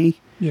journey.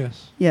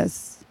 Yes.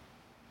 Yes,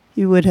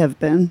 you would have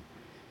been.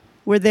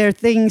 Were there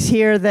things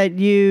here that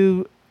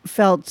you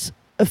felt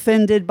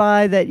offended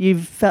by, that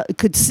you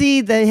could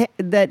see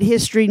that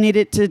history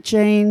needed to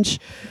change?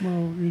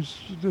 Well, it's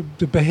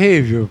the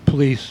behavior of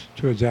police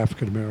towards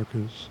African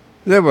Americans.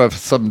 There were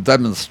some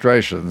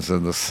demonstrations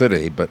in the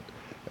city, but,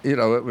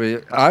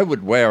 I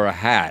would wear a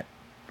hat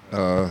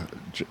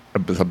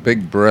with a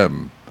big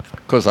brim,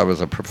 because I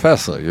was a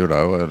professor,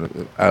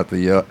 at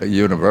the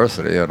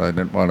university, and I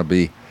didn't want to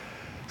be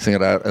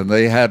singing out. And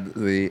they had,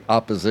 the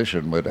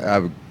opposition would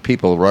have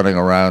people running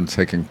around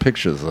taking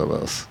pictures of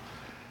us.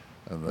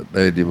 And that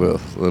made you a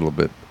little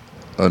bit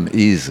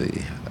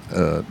uneasy.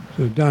 So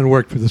Don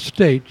worked for the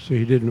state, so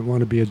he didn't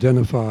want to be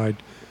identified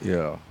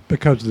Yeah.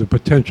 because of the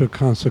potential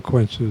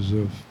consequences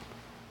of.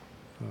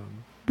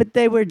 But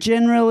they were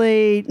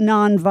generally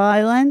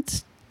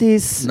nonviolent.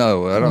 These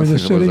No, I don't in the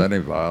think there was city?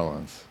 any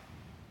violence.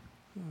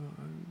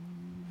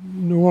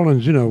 New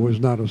Orleans, was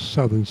not a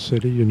southern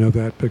city. You know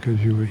that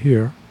because you were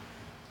here.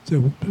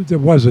 There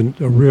wasn't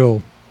a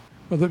real.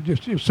 Well,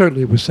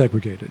 certainly it was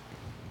segregated,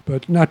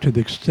 but not to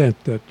the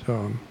extent that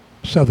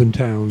southern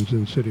towns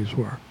and cities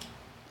were.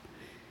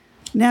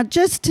 Now,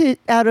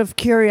 out of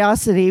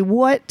curiosity,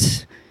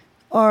 what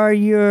are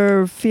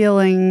your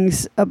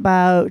feelings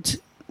about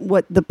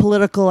what the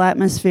political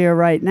atmosphere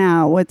right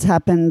now? What's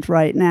happened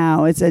right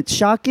now? Is it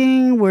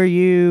shocking?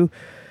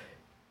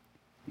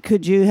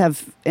 Could you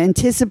have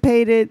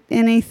anticipated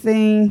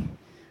anything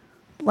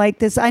like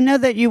this? I know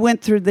that you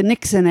went through the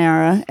Nixon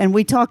era, and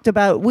we talked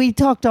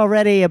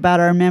already about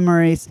our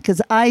memories,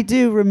 because I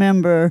do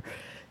remember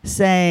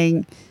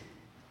saying,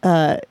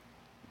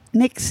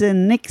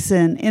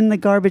 Nixon in the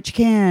garbage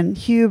can,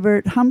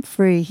 Hubert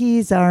Humphrey,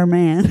 he's our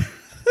man.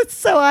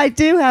 So I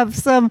do have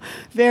some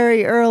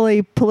very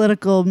early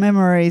political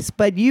memories,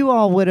 but you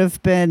all would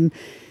have been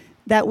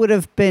in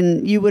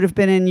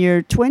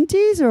your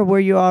 20s, or were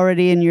you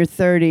already in your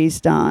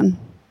 30s, Don?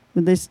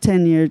 With this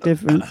 10-year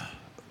difference.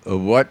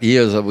 What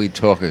years are we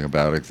talking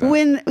about exactly?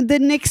 When the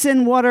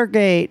Nixon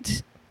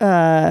Watergate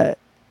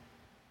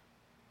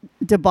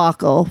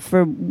debacle,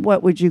 for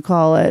what would you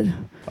call it?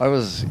 I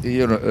was,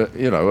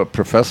 a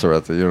professor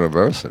at the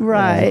university.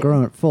 Right.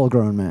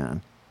 Full-grown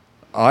man.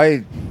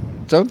 I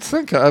don't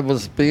think I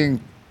was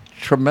being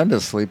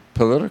tremendously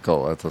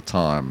political at the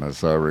time,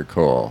 as I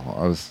recall.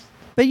 I was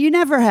But you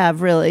never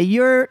have, really.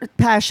 Your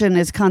passion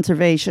is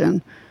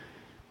conservation.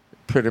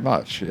 pretty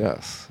much,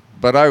 yes.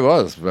 But I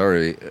was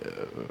very,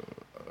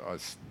 I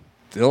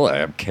still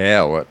am,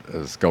 care what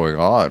is going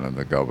on in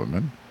the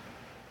government.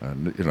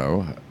 And,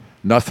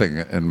 nothing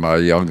in my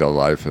younger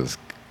life is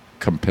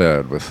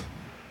compared with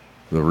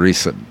the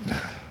recent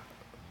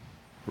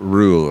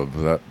rule of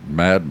that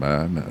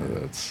madman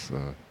that's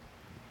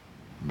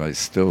may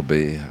still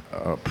be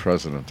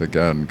president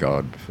again,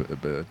 God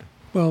forbid.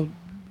 Well,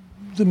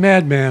 the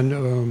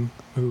madman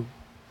who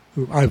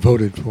I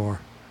voted for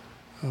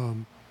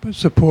was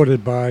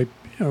supported by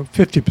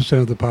 50%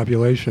 of the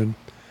population,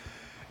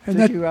 and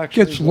Did you that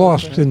actually gets vote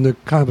lost for him? in the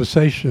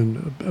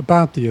conversation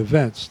about the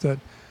events. That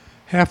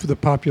half of the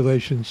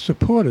population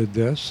supported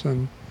this,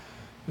 and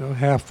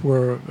half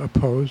were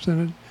opposed,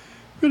 and it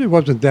really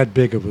wasn't that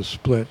big of a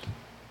split.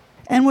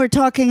 And we're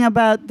talking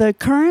about the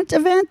current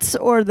events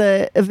or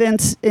the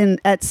events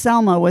at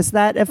Selma. Was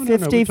that a Oh, no, we're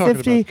talking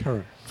 50-50? about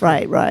current.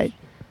 Right.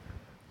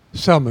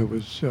 Selma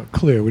was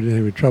clear. We didn't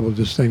have any trouble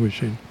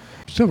distinguishing.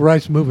 Civil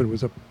rights movement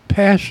was a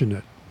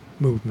passionate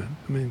movement.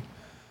 I mean,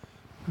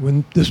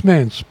 when this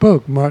man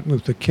spoke, Martin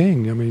Luther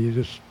King, you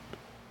just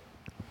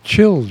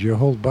chilled your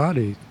whole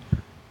body.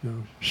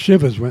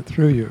 Shivers went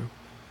through you.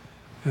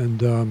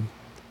 And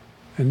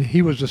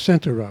he was the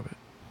center of it.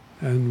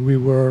 And we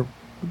were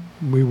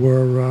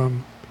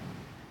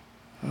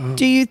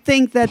Do you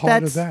think that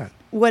part that's of that.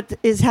 what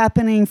is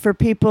happening for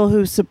people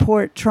who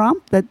support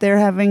Trump, that they're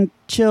having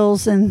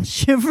chills and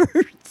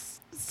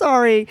shivers?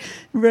 Sorry,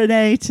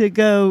 Renee, to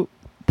go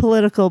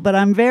political, but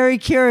I'm very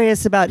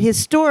curious about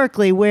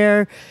historically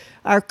where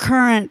our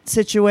current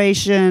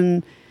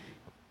situation,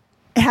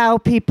 how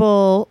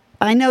people,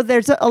 I know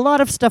there's a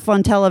lot of stuff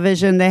on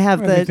television. They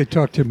have I think they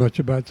talk too much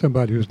about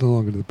somebody who's no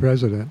longer the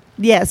president.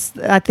 yes,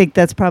 I think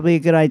that's probably a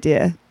good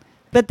idea.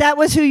 But that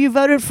was who you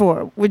voted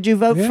for. Would you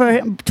vote for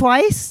him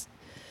twice?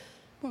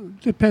 Well,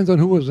 it depends on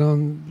who was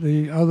on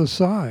the other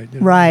side.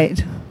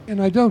 Right.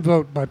 And I don't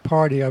vote by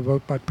party, I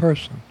vote by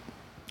person.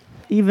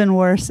 Even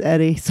worse,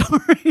 Eddie.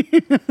 Sorry.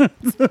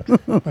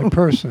 By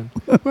person.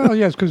 Well,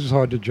 yes, because it's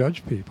hard to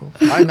judge people.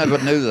 I never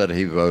knew that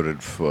he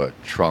voted for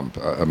Trump.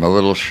 I'm a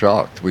little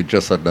shocked. We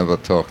just had never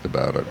talked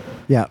about it.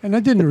 Yeah. And I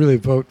didn't really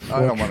vote I for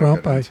don't want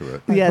Trump. to get into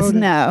it. Yes,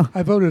 voted, no.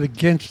 I voted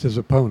against his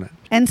opponent.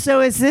 And so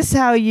is this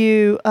how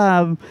you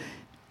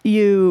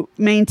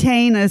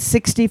maintain a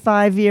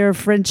 65-year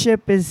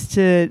friendship, is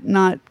to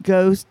not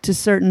go to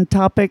certain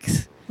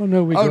topics? Oh,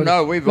 no, We've go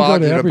to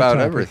argued every about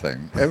topic.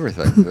 everything.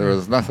 There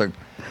was nothing.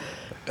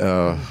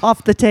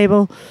 Off the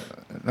table?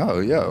 No,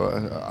 yeah.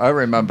 I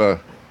remember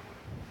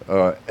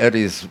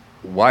Eddie's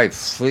wife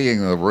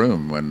fleeing the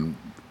room when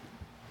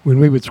When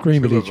we would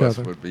scream at two of each us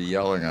other. would be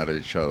yelling at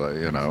each other,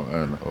 and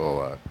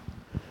all that.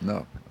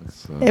 No.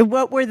 It's, And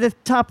what were the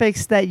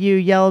topics that you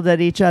yelled at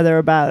each other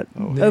about?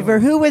 Over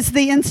who was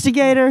the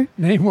instigator?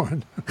 Name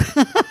one.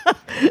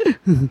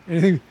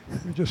 Anything,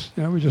 we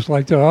just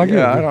like to argue.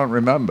 yeah, I don't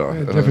remember.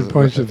 Yeah, different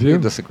points of view.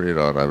 We disagreed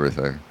on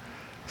everything.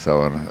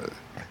 So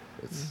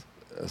it's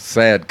a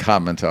sad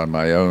comment on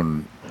my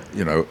own,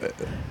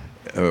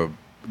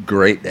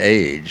 great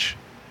age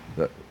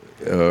that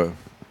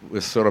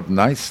we're sort of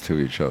nice to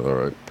each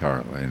other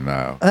apparently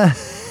now.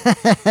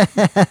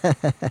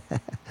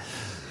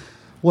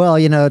 Well,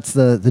 it's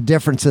the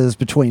differences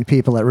between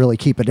people that really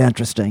keep it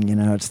interesting.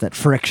 It's that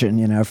friction.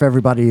 If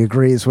everybody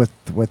agrees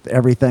with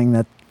everything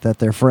that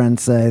their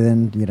friends say,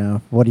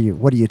 then what do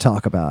you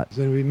talk about?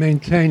 Then we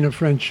maintain a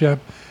friendship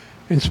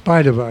in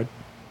spite of our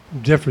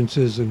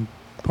differences in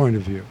point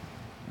of view.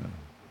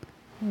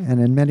 And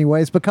in many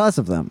ways, because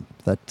of them,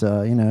 that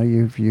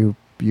you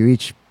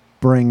each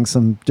bring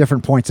some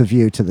different points of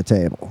view to the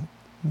table.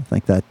 I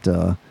think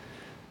that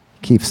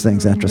keeps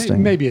things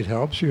interesting. Maybe it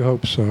helps. You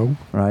hope so.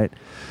 Right.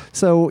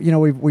 So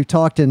we've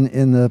talked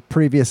in the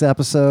previous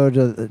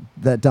episode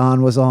that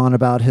Don was on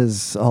about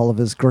all of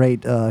his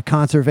great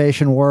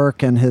conservation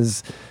work and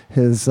his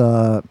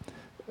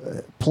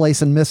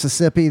place in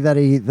Mississippi that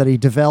he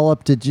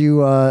developed. Did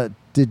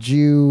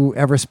you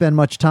ever spend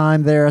much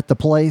time there at the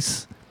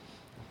place?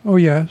 Oh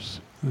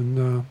yes,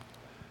 and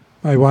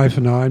my wife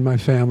and I and my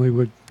family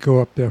would go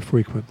up there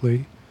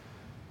frequently.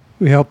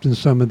 We helped in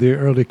some of the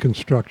early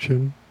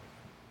construction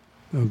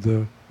of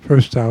the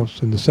first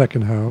house and the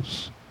second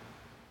house.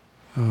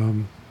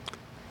 And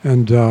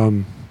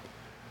that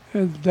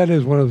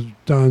is one of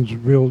Don's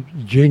real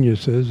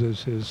geniuses,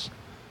 is his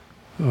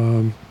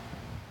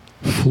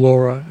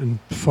flora and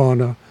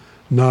fauna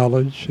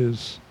knowledge,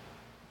 his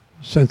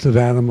sense of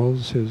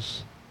animals,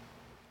 his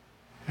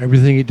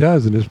everything he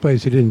does in this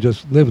place. He didn't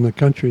just live in the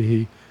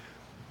country.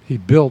 He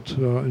built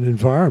an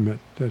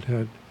environment that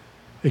had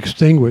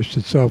extinguished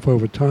itself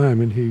over time,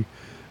 and he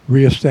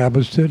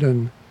reestablished it,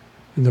 and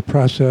in the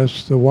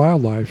process, the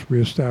wildlife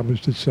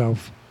reestablished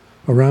itself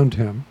around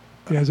him.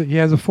 He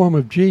has a form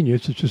of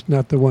genius. It's just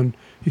not the one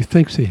he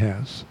thinks he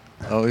has.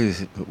 Oh,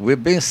 we're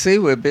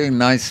being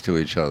nice to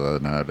each other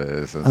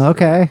nowadays.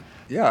 Okay.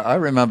 Yeah, I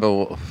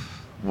remember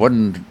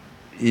one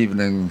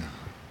evening,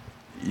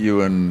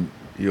 you and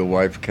your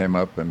wife came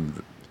up,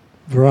 and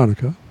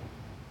Veronica,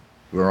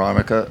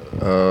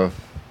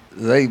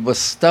 they were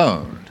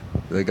stoned.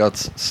 They got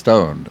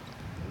stoned,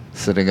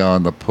 sitting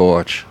on the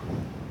porch.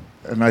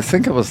 And I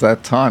think it was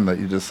that time that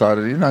you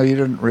decided, you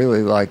didn't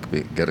really like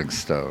getting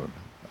stoned.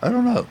 I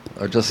don't know.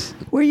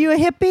 Were you a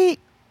hippie,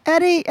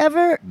 Eddie,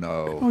 ever?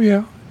 No. Oh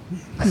yeah,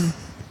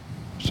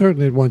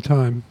 certainly at one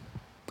time.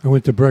 I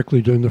went to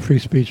Berkeley during the free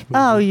speech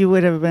movement. Oh, you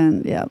would have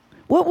been, yeah.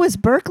 What was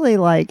Berkeley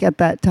like at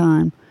that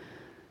time?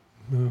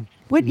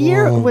 What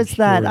year Long was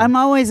that? story. I'm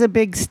always a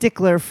big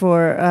stickler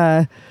for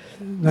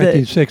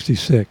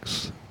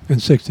 1966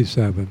 and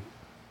 67.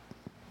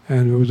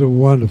 And it was a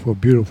wonderful,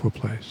 beautiful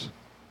place.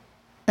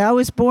 I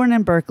was born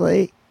in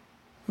Berkeley.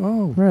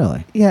 Oh,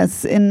 Really?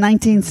 Yes, in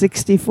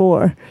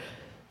 1964.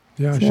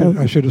 yeah, So-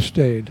 I should have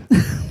stayed.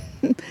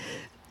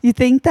 You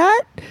think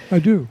that? I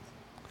do,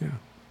 yeah.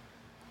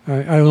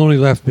 I only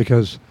left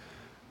because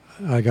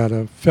I got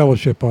a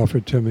fellowship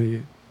offered to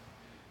me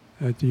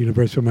at the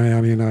University of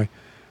Miami, and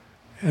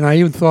I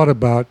even thought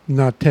about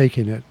not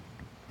taking it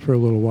for a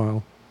little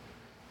while.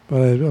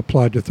 But I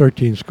applied to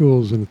 13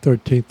 schools, and the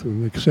 13th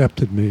one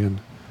accepted me, and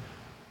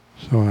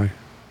so I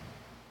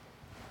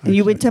And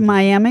you went to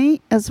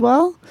Miami as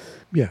well?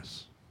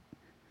 Yes.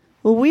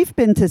 Well, we've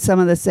been to some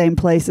of the same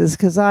places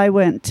because I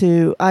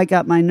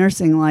got my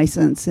nursing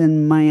license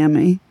in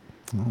Miami.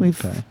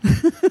 Okay.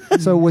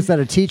 So was that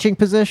a teaching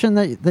position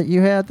that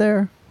you had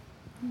there?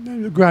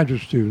 A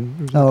graduate student.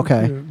 It was Oh,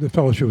 okay. The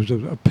fellowship was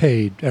a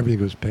paid.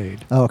 Everything was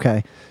paid.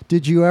 Okay.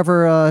 Did you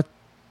ever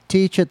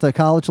teach at the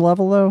college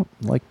level though?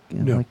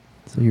 No.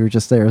 So you were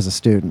just there as a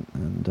student,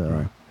 and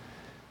Right.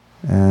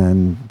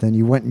 and then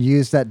you went and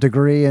used that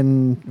degree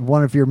in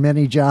one of your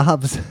many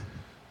jobs.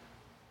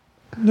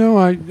 No,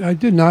 I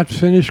did not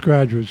finish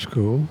graduate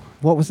school.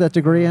 What was that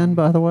degree in,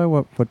 by the way?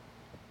 What?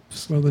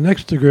 Well, the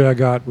next degree I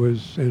got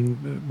was an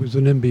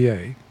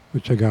MBA,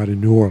 which I got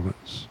in New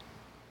Orleans.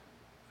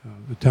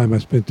 The time I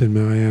spent in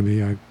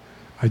Miami,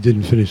 I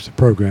didn't finish the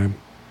program,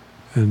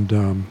 and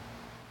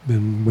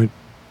then went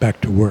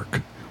back to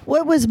work.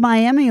 What was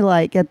Miami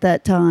like at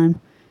that time?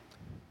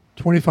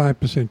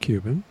 25%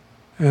 Cuban,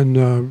 and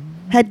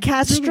Had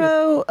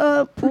Castro,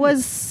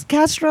 was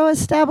Castro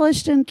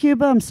established in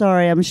Cuba? I'm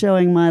sorry, I'm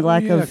showing my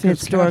lack yeah, of 'cause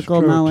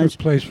historical Castro knowledge.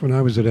 took place when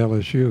I was at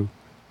LSU.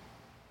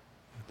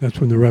 That's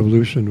when the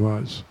revolution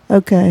was.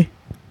 Okay.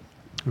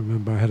 I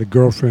remember I had a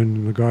girlfriend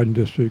in the Garden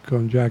District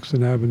on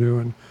Jackson Avenue,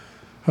 and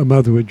her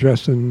mother would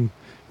dress in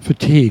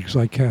fatigues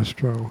like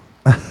Castro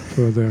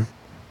for their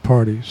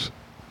parties.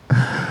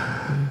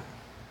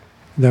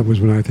 That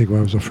was when I think I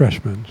was a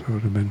freshman, so it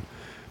would have been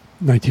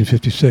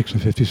 1956 or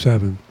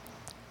 57.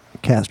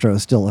 Castro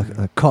is still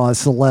a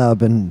cause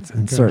celeb in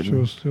certain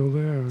Castro's still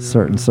there.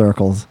 certain yeah.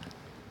 circles.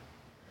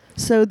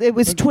 So it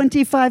was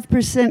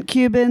 25%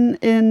 Cuban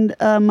in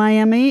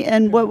Miami,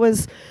 and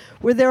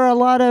were there a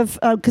lot of?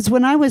 Because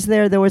when I was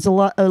there was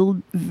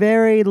a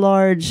very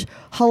large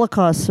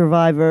Holocaust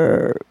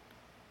survivor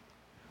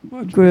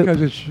Well, it's group.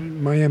 because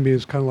Miami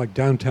is kind of like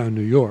downtown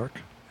New York,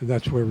 and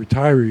that's where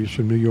retirees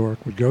from New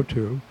York would go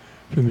to,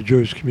 from the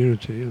Jewish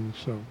community, and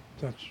so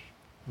that's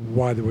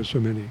why there were so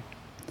many.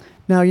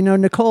 Now,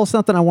 Nicole,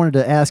 something I wanted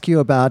to ask you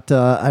about.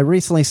 I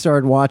recently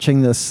started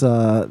watching this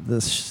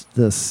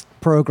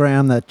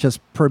program that just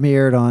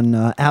premiered on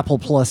Apple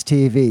Plus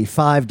TV,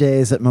 5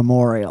 Days at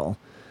Memorial.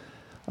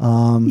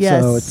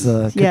 Yes. So it's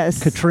a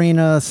Yes.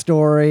 Katrina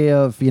story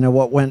of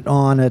what went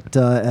on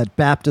at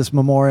Baptist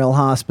Memorial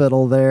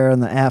Hospital there in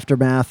the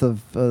aftermath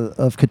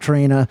of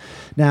Katrina.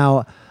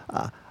 Now,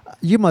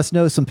 you must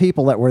know some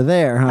people that were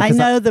there, huh? I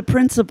know the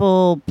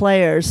principal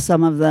players,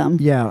 some of them.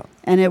 Yeah.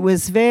 And it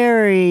was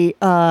very,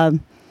 I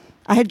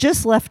had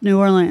just left New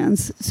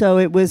Orleans, so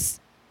it was,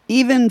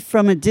 even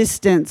from a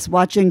distance,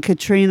 watching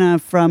Katrina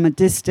from a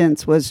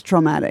distance was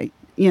traumatic.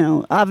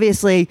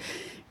 Obviously,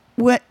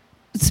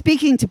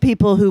 speaking to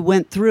people who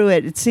went through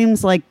it, it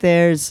seems like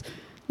there's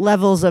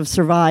levels of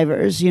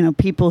survivors,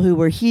 people who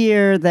were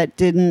here that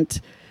didn't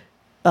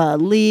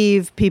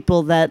leave,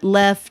 people that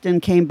left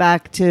and came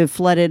back to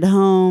flooded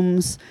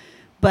homes.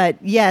 But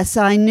yes,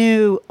 I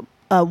knew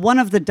one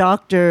of the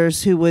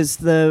doctors who was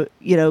the,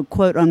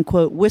 quote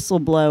unquote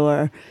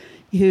whistleblower,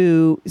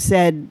 who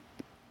said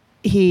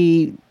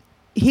he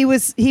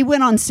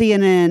went on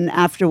CNN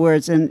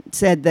afterwards and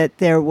said that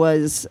there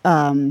was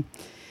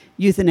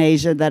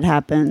euthanasia that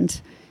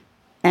happened.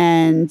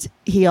 And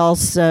he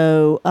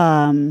also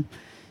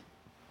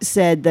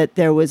said that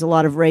there was a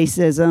lot of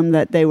racism,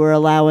 that they were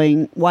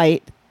allowing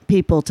white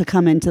people to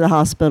come into the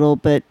hospital,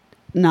 but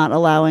not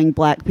allowing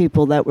black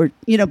people that were,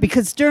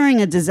 because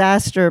during a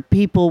disaster,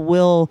 people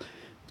will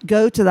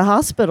go to the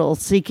hospital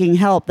seeking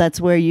help. That's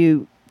where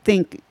you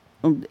think,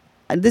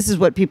 this is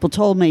what people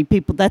told me,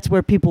 that's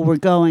where people were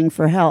going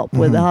for help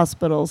with the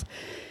hospitals.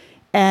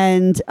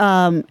 And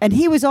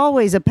he was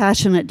always a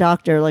passionate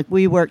doctor. Like,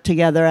 we worked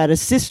together at a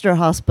sister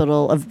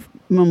hospital of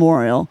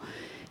Memorial.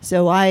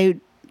 So I,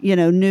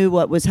 knew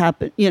what was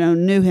happening,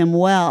 knew him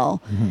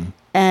well. Mm-hmm.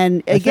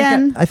 And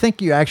again, I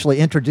think you actually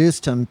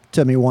introduced him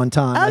to me one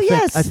time. Oh,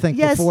 yes. I think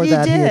Yes, before you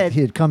that did.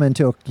 he had come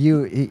into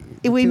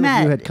we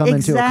met. You had come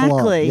into a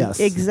club. Yes.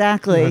 You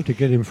Exactly. have to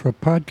get him for a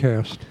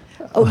podcast.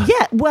 Oh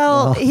yeah.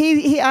 Well,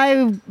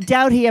 I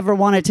doubt he ever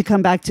wanted to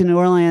come back to New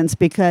Orleans,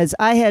 because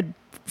I had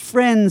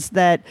friends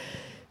that,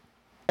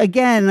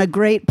 again, a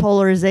great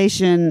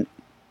polarization,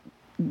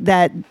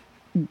 that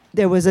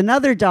there was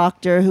another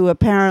doctor who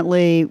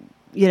apparently,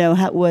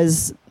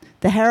 was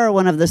the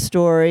heroine of the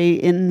story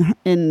in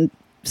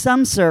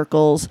some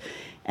circles,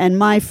 and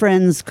my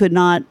friends could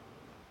not,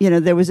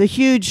 there was a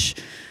huge,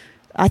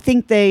 I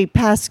think they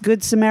passed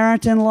Good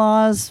Samaritan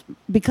laws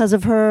because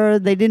of her.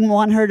 They didn't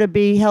want her to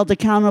be held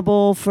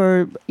accountable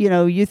for,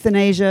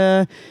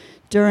 euthanasia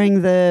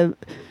during the...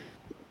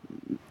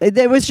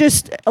 There was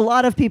just a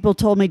lot of people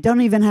told me,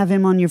 don't even have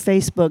him on your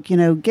Facebook, it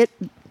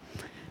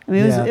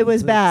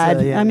was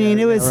bad.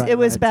 It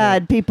was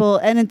bad. People,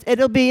 and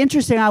it'll be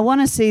interesting. I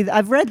want to see,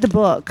 I've read the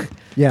book.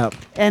 Yeah.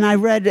 And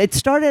it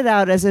started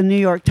out as a New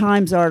York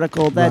Times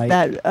article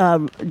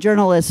that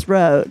journalist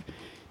wrote.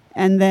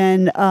 And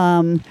then,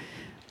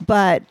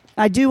 but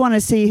I do want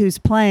to see who's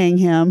playing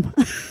him.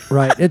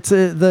 Right. I've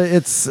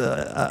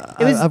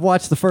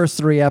watched the first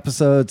 3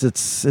 episodes.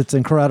 It's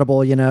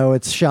incredible.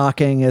 It's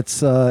shocking.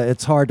 It's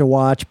hard to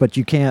watch, but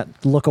you can't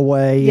look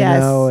away.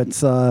 Yes.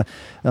 It's a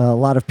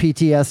lot of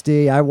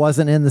PTSD. I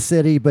wasn't in the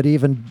city, but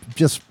even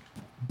just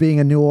being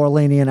a New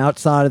Orleanian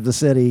outside of the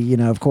city,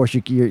 of course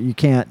you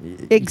can't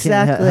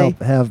Exactly. You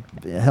can't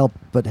help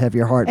but have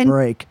your heart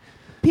break.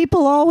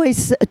 People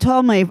always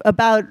tell me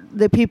about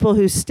the people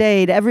who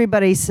stayed.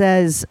 Everybody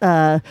says,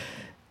 there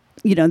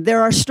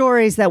are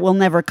stories that will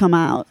never come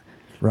out.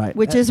 Right.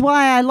 Which is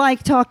why I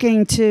like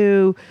talking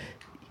to,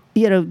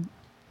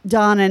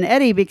 Don and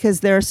Eddie,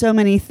 because there are so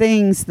many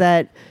things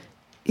that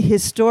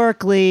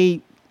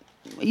historically,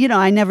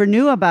 I never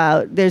knew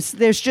about.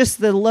 There's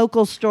just the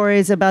local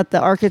stories about the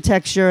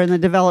architecture and the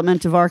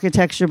development of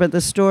architecture, but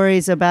the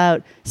stories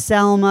about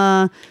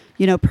Selma,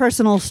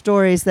 personal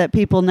stories that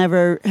people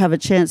never have a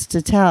chance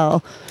to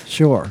tell.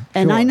 Sure.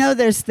 And I know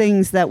there's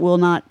things that will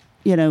not,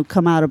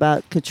 come out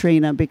about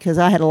Katrina, because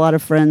I had a lot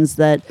of friends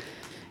that,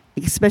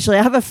 especially,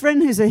 I have a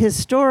friend who's a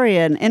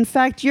historian. In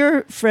fact,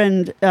 your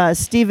friend,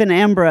 Stephen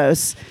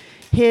Ambrose,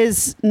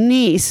 his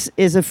niece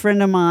is a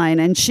friend of mine,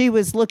 and she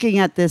was looking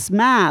at this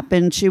map,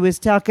 and she was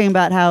talking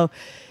about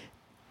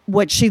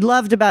what she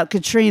loved about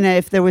Katrina,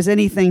 if there was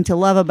anything to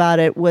love about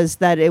it, was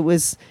that it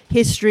was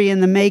history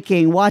in the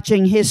making,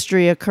 watching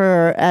history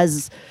occur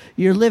as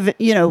you're living,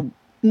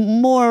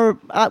 more,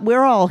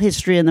 we're all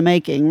history in the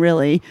making,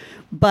 really.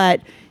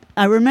 But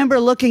I remember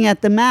looking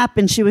at the map,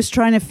 and she was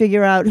trying to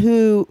figure out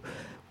who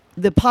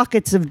the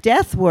pockets of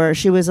death were.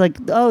 She was like,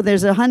 oh,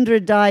 there's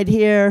 100 died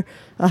here,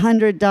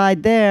 100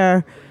 died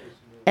there.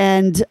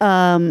 And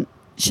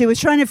she was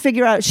trying to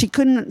figure out, she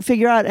couldn't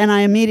figure out, and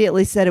I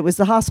immediately said it was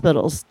the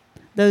hospitals.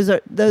 Those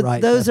are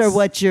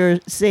what you're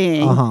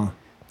seeing. Uh-huh.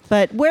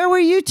 But where were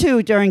you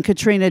two during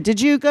Katrina? Did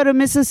you go to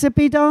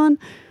Mississippi, Don?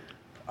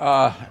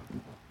 No,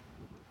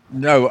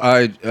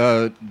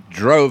 I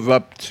drove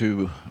up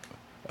to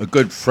a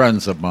good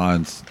friends of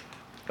mine's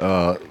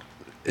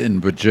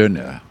in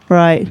Virginia.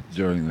 Right.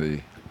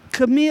 During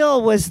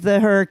Camille was the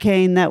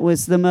hurricane that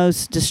was the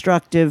most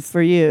destructive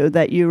for you,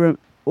 that you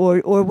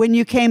or when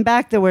you came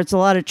back, there was a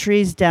lot of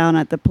trees down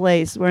at the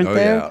place, weren't Oh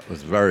there? yeah, it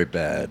was very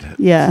bad.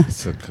 Yeah. It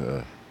took,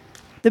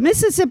 The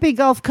Mississippi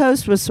Gulf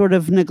Coast was sort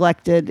of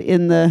neglected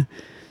in the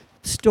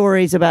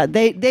stories about.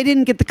 They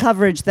didn't get the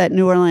coverage that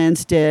New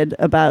Orleans did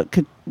about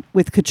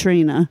with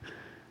Katrina.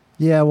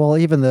 Yeah, well,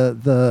 even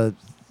the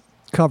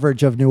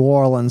coverage of New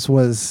Orleans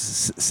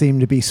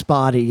seemed to be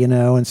spotty,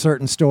 and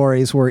certain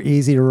stories were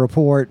easy to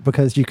report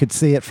because you could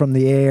see it from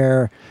the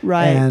air.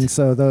 Right. And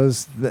so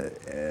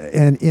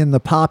and in the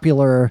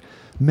popular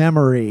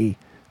memory,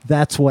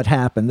 that's what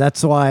happened.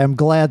 That's why I'm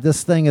glad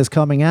this thing is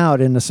coming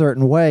out in a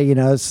certain way.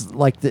 It's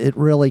like it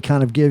really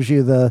kind of gives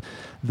you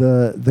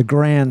the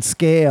grand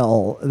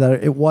scale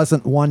that it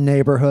wasn't one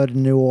neighborhood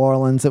in New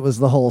Orleans. It was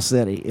the whole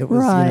city. It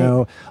was,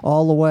 Right.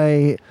 all the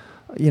way,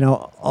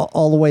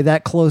 all the way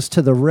that close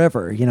to the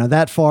river,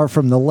 that far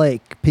from the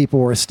lake, people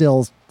were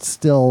still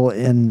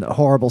in a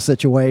horrible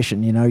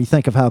situation. You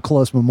think of how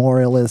close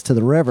Memorial is to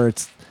the river.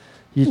 It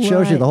shows you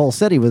Right. the whole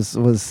city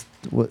was.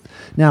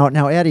 Now,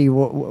 Eddie,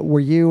 were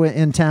you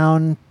in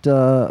town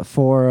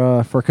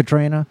for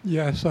Katrina?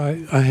 Yes,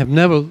 I had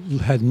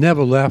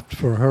never left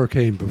for a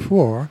hurricane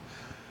before,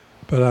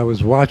 but I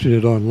was watching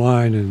it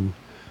online and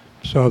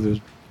saw the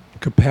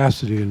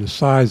capacity and the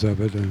size of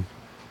it, and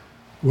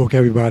woke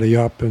everybody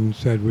up and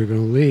said we're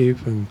going to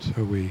leave, and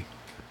so we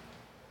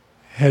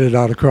headed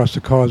out across the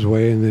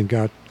causeway and then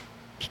got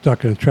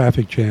stuck in a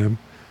traffic jam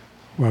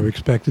while we were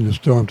expecting the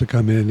storm to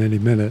come in any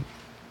minute,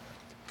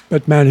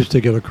 but managed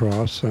to get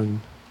across and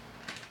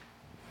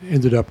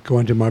ended up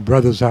going to my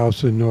brother's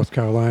house in North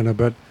Carolina.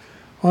 But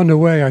on the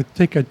way, I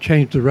think I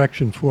changed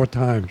direction 4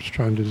 times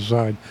trying to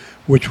decide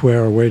which way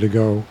or way to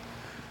go,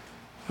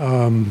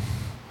 and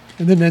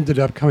then ended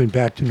up coming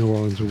back to New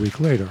Orleans a week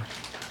later.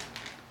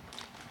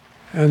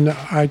 And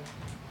I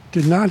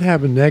did not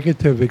have a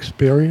negative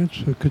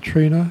experience with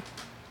Katrina.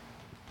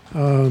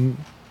 I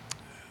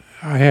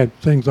had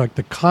things like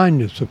the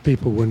kindness of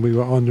people when we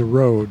were on the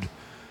road.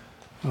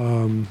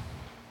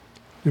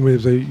 There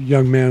was a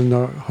young man in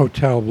the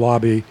hotel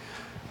lobby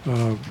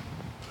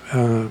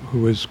who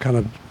was kind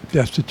of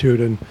destitute,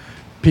 and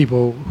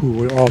people who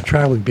were all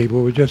traveling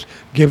people were just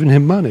giving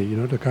him money,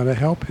 to kind of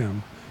help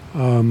him.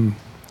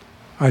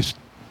 I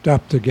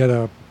stopped to get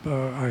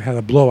I had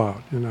a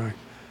blowout, and I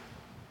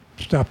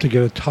stopped to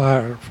get a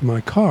tire for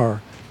my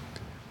car,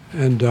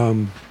 and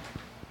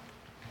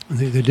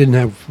they didn't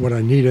have what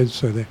I needed,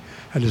 so they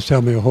had to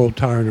sell me a whole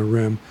tire and a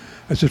rim.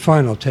 I said,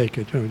 fine, I'll take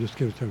it, just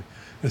give it to me.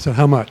 I said,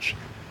 how much?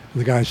 And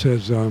the guy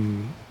says,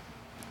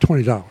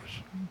 $20.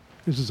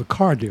 This is a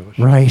car dealership.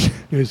 Right.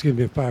 He's giving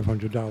me a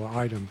 $500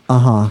 item.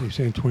 Uh-huh. He's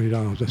saying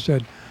 $20. I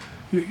said,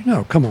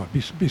 no, come on,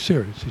 be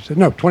serious. He said,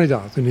 no,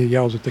 $20. And he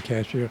yells at the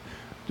cashier,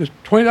 just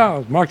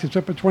 $20, mark this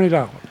up at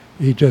 $20.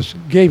 He just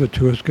gave it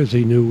to us because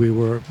he knew we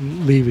were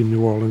leaving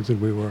New Orleans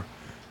and we were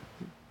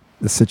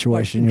The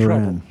situation you're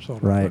trouble, in.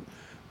 sort of. Right.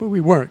 But we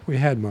weren't. We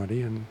had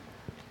money, and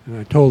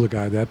I told the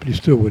guy that, but he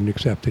still wouldn't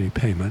accept any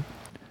payment.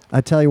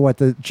 I tell you what,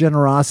 the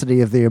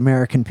generosity of the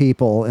American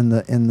people in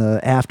the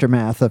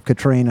aftermath of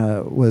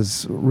Katrina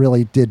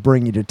did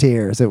bring you to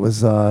tears. It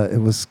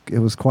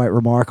was quite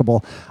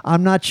remarkable.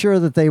 I'm not sure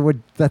that they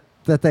would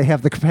that they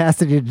have the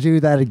capacity to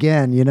do that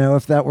again.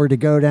 If that were to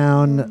go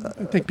down.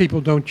 I think people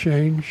don't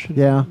change.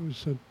 Yeah.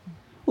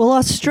 Well,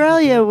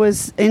 Australia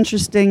was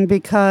interesting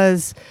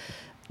because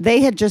they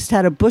had just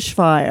had a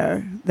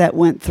bushfire that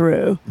went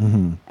through,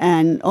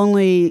 and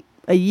only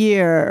a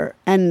year,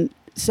 and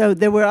so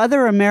there were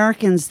other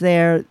Americans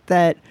there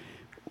that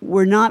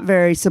were not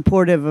very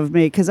supportive of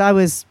me because I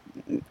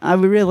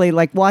really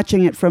like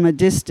watching it from a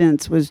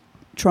distance was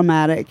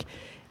traumatic.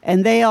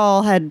 And they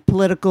all had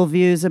political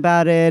views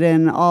about it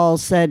and all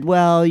said,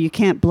 well, you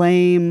can't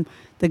blame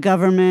the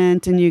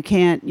government and you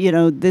can't,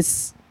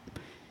 this.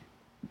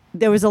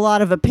 There was a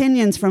lot of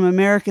opinions from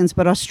Americans,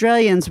 but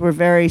Australians were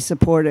very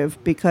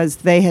supportive because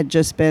they had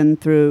just been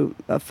through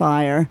a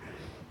fire.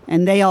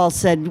 And they all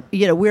said,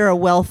 we're a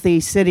wealthy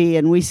city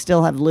and we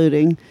still have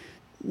looting.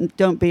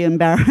 Don't be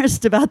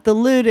embarrassed about the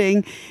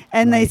looting.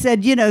 And they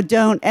said,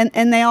 don't.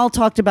 And they all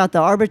talked about the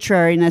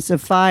arbitrariness of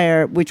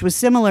fire, which was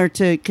similar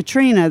to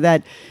Katrina,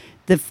 that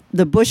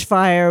the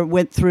bushfire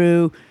went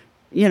through,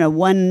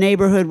 one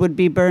neighborhood would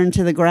be burned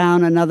to the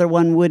ground, another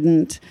one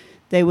wouldn't.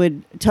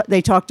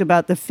 They talked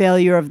about the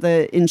failure of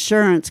the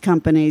insurance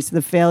companies,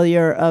 the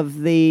failure of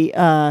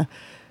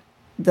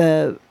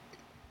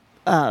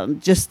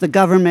just the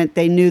government.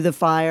 They knew the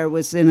fire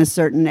was in a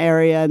certain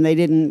area and they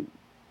didn't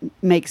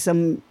make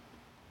some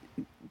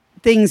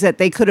things that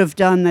they could have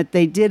done that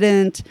they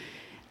didn't.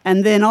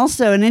 And then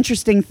also an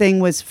interesting thing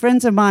was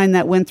friends of mine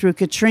that went through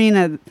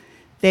Katrina,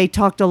 they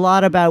talked a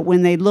lot about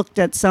when they looked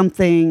at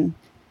something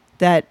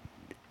that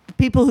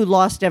people who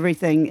lost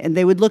everything, and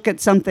they would look at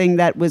something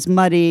that was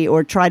muddy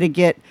or try to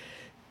get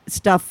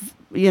stuff,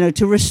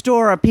 to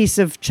restore a piece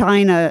of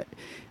china.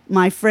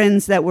 My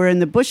friends that were in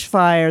the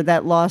bushfire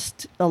that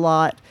lost a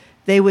lot,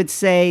 they would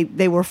say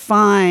they were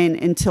fine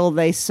until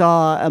they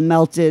saw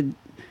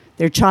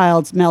their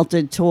child's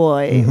melted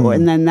toy,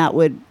 and then that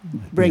would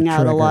bring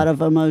out a lot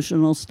of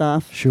emotional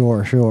stuff.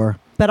 Sure.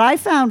 But I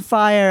found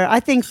fire. I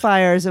think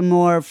fire is a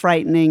more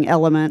frightening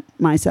element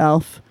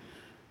myself,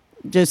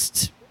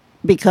 just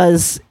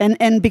because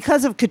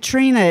because of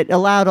Katrina, it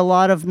allowed a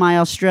lot of my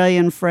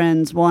Australian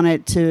friends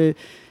wanted to.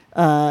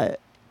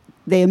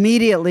 They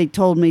immediately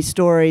told me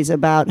stories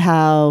about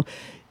how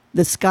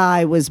the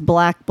sky was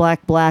black,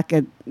 black, black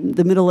at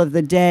the middle of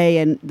the day,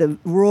 and the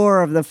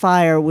roar of the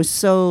fire was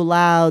so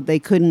loud they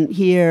couldn't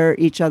hear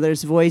each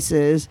other's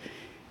voices.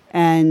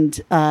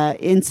 And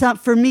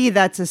for me,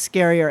 that's a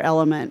scarier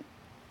element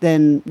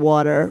than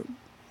water,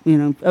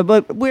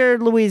 But we're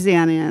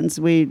Louisianians.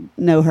 We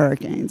know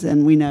hurricanes,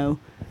 and we know.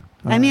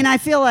 I mean, I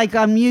feel like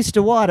I'm used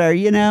to water.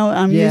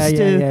 I'm used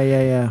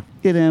to.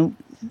 Yeah.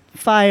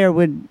 Fire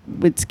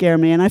would scare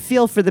me, and I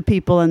feel for the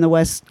people in the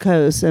West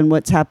Coast and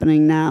what's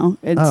happening now.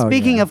 And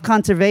speaking of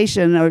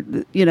conservation,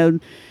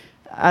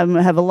 I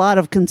have a lot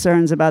of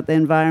concerns about the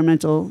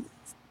environmental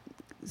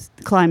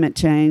climate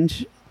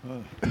change.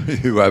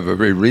 You have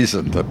every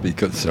reason to be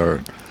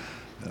concerned.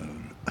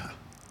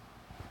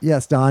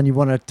 Yes, Don, you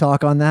want to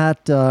talk on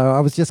that? I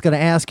was just going to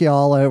ask you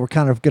all. We're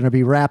kind of going to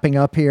be wrapping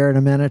up here in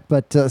a minute,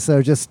 but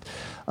so just.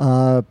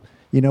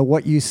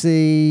 What you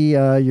see,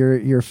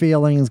 your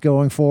feelings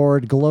going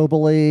forward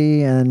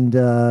globally and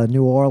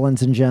New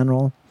Orleans in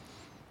general?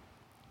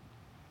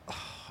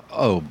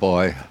 Oh,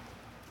 boy.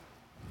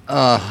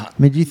 I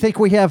mean, do you think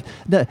we have...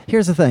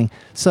 here's the thing.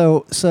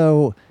 So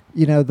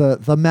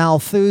the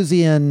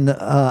Malthusian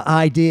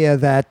idea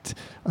that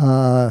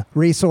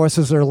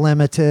resources are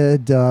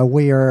limited,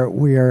 we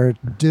are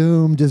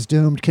doomed as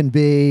doomed can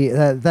be,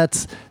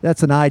 that's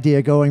an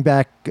idea going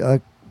back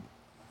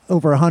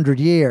over 100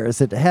 years.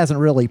 It hasn't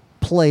really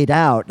played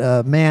out.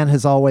 Man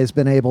has always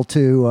been able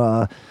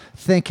to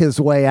think his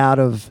way out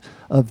of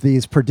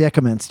these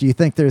predicaments. Do you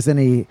think there's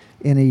any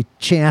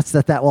chance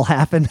that will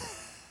happen?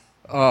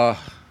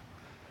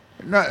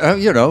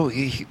 No,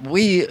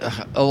 we,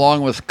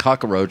 along with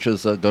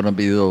cockroaches, are going to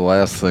be the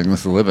last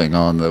things living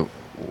on the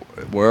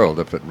world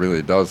if it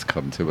really does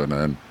come to an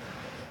end.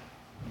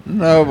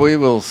 No, we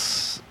will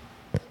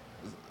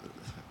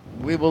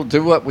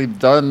do what we've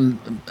done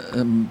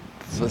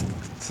for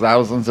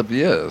thousands of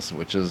years,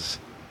 which is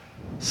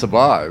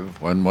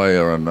survive one way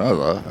or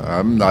another.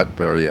 I'm not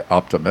very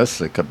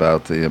optimistic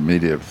about the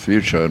immediate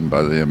future, and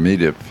by the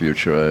immediate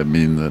future I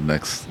mean the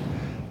next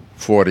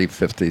 40,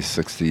 50,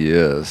 60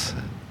 years.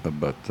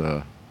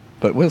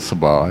 But we'll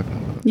survive.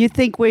 You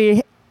think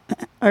we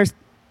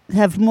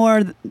have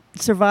more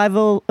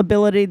survival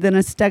ability than a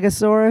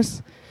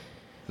stegosaurus?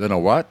 Than a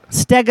what?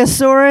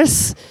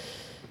 Stegosaurus?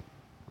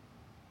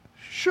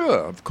 Sure,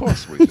 of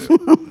course we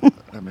do.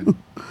 I mean,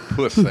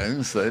 poor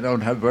things, they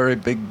don't have very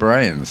big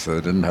brains. They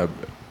didn't have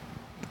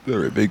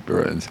very big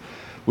brains.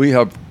 We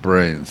have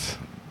brains.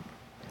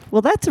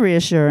 Well, that's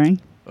reassuring.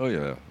 Oh,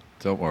 yeah.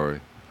 Don't worry.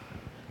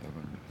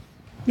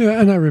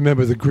 Yeah, and I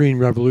remember the Green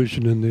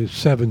Revolution in the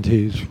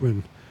 70s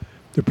when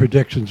the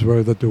predictions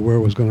were that the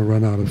world was going to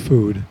run out of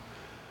food.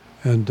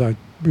 And I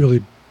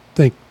really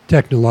think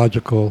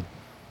technological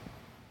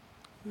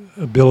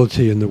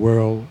ability in the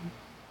world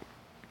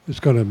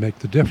is going to make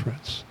the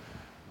difference.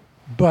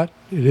 But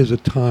it is a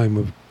time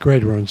of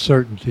greater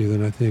uncertainty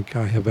than I think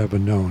I have ever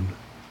known.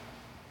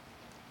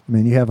 I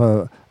mean, you have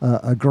a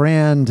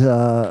grand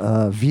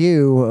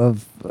view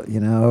of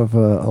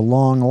a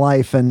long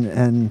life,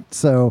 and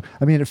so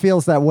I mean, it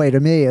feels that way to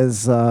me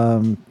as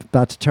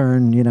about to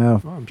turn.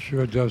 Well, I'm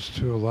sure it does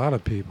to a lot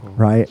of people.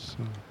 Right.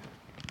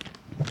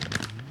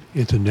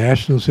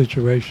 International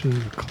situation,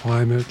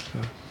 climate.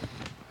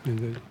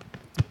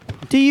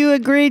 Do you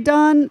agree,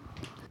 Don?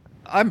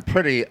 I'm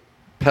pretty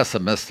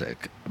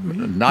pessimistic,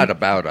 not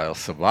about our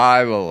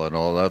survival and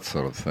all that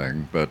sort of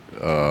thing, but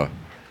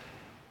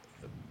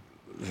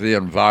the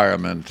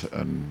environment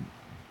and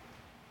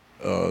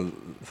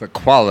the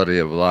quality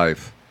of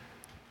life,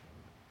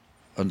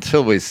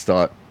 until we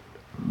start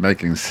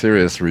making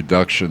serious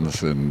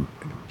reductions in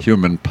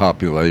human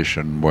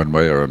population one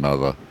way or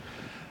another,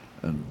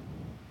 and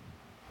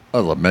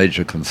other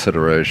major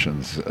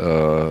considerations,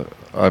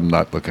 I'm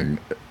not looking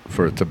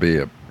for it to be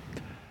a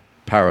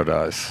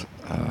paradise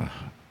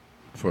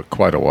for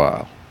quite a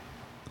while.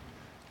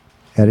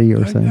 Eddie, you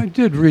were saying? I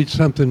did read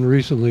something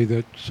recently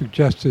that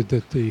suggested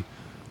that the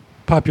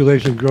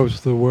population growth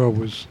of the world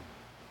was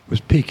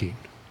peaking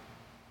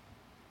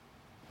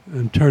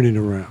and turning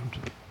around.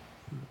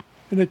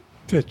 And it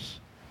fits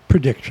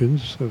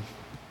predictions of,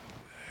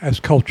 as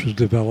cultures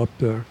develop,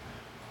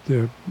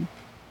 their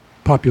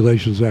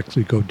populations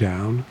actually go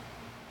down.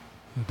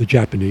 The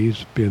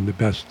Japanese being the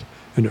best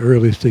and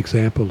earliest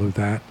example of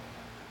that.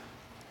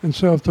 And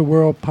so if the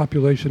world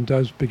population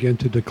does begin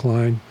to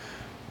decline,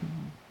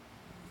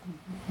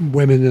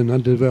 women in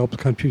undeveloped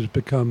countries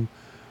become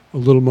a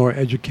little more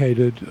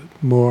educated,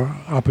 more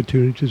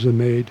opportunities are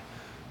made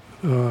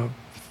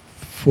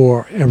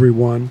for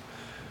everyone,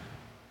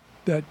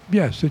 that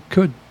yes, it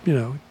could,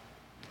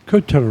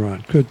 could turn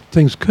around,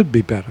 things could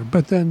be better.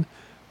 But then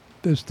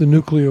there's the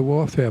nuclear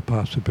warfare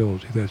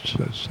possibility that's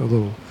a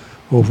little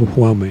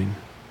overwhelming.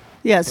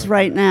 Yes,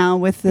 right now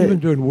with Even the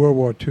during World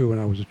War II, when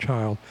I was a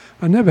child,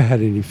 I never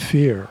had any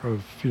fear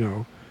of,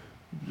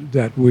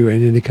 that we were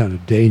in any kind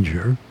of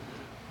danger.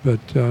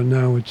 But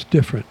now it's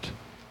different.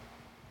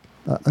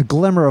 A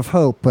glimmer of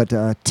hope, but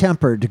a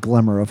tempered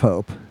glimmer of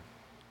hope,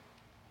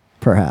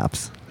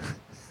 perhaps.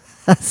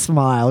 A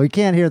smile. We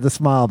can't hear the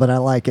smile, but I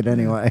like it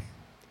anyway.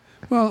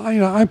 Well,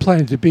 I'm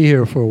planning to be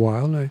here for a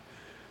while, and I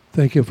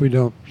think if we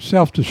don't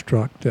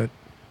self-destruct, that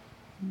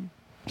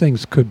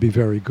things could be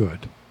very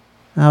good.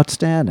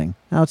 Outstanding.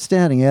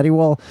 Outstanding, Eddie.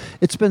 Well,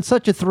 it's been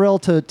such a thrill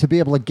to be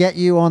able to get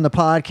you on the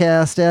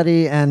podcast,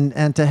 Eddie,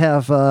 and to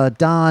have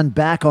Don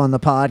back on the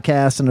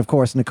podcast. And, of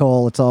course,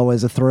 Nicole, it's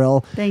always a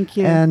thrill. Thank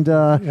you. And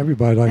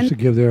Everybody likes to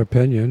give their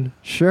opinion.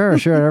 sure.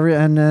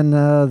 And then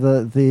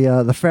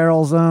the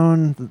Feral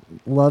Zone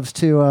loves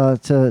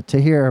to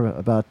hear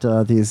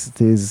about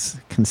these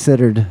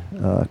considered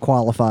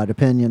qualified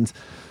opinions.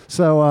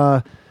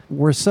 So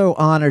we're so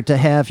honored to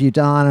have you,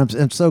 Don.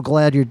 I'm so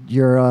glad you've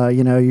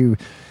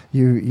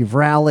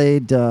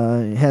rallied,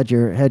 had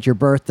your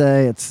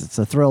birthday. It's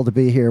a thrill to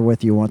be here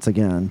with you once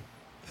again.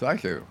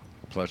 Thank you.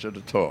 Pleasure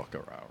to talk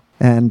around.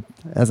 And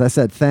as I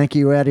said, thank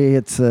you, Eddie.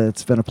 It's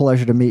been a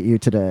pleasure to meet you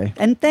today.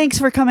 And thanks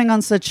for coming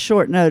on such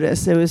short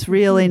notice. It was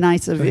really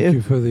nice of Thank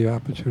you for the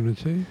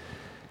opportunity.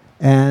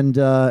 And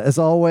as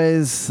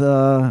always,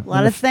 A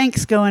lot of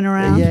thanks going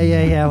around.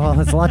 Yeah. Well,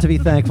 there's a lot to be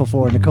thankful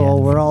for, Nicole.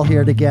 Yes. We're all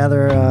here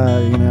together,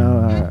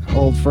 our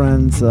old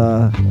friends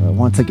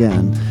once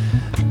again.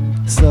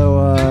 So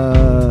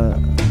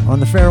on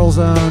the Feral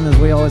Zone, as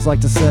we always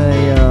like to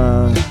say,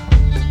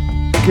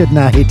 good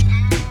night.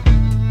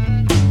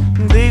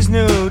 These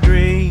new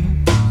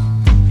dreams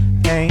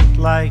ain't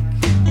like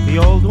the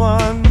old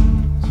ones.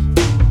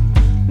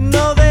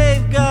 No,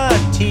 they've got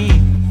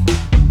teeth.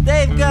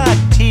 They've got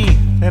teeth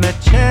and a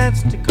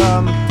chance to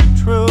come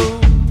true.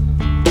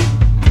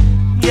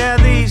 Yeah,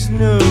 these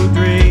new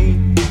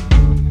dreams,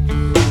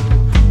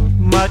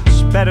 much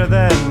better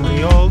than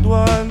the old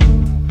ones.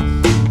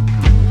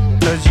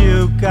 'Cause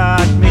you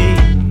got me,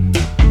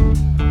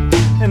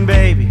 and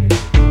baby,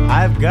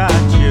 I've got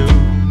you.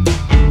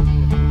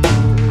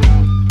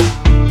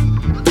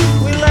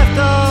 We left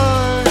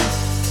our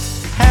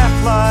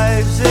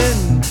half-lives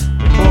in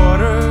the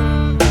quarter.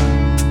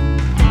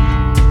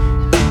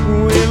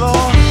 We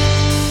lost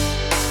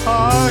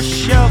our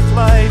shelf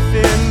life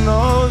in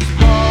those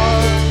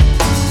bars.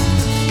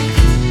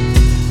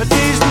 But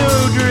these new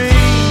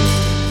dreams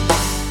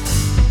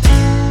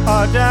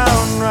are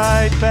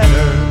downright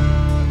better.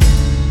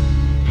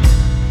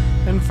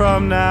 And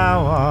from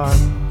now on,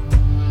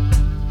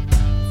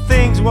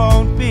 things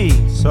won't be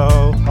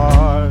so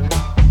hard.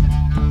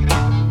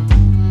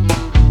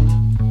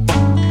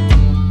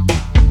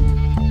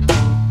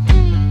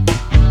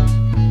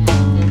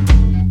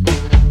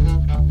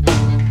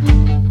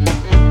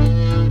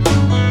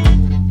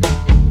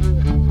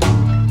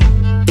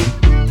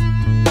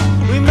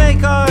 We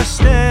make our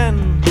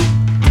stand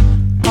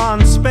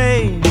on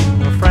Spain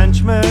or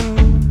Frenchmen.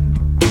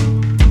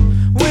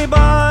 We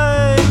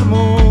buy the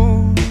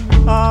moon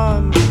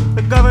on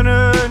the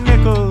Governor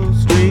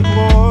Nichols Street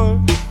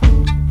ward.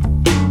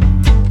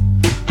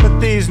 But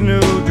these new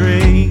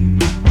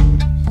dreams,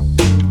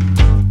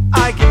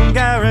 I can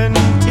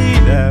guarantee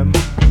them,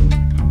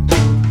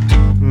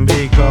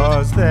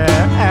 because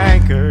they're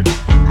anchored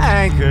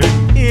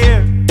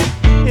here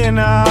in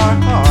our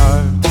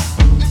hearts.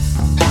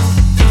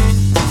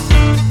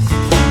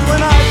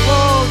 When I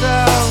fall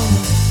down,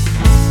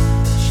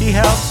 she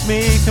helps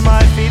me to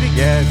my feet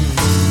again.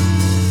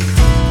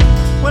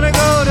 When I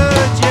go to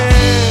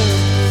jail,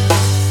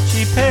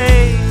 she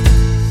pays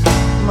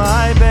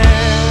my bill.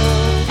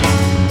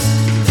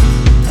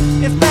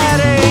 If that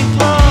ain't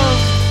love,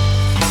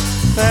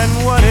 then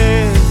what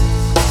is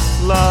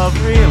love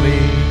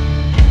really?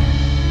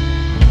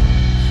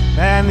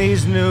 And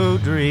these new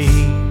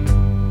dreams,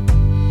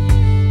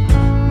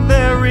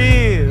 they're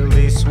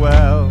really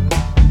swell.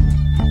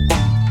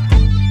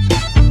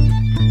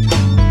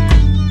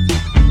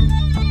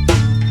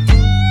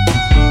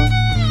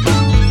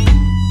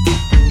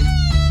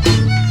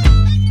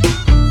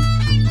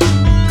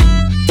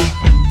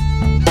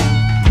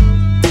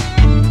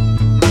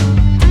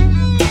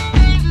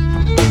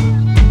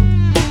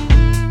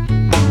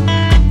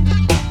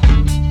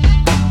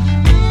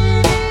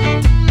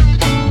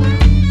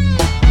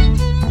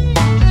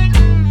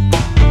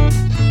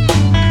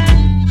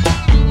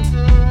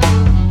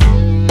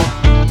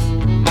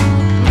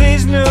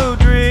 These new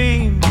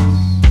dreams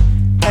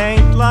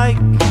ain't like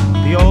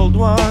the old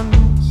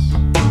ones.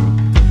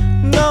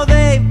 No,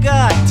 they've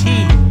got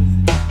teeth.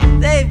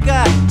 They've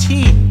got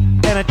teeth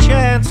and a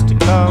chance to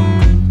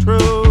come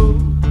true.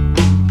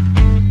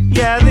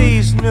 Yeah,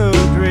 these new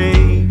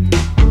dreams,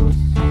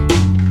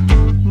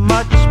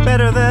 much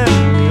better than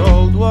the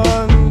old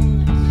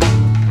ones.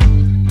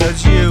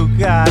 'Cause you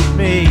got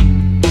me,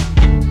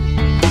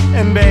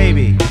 and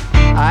baby,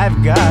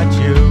 I've got you.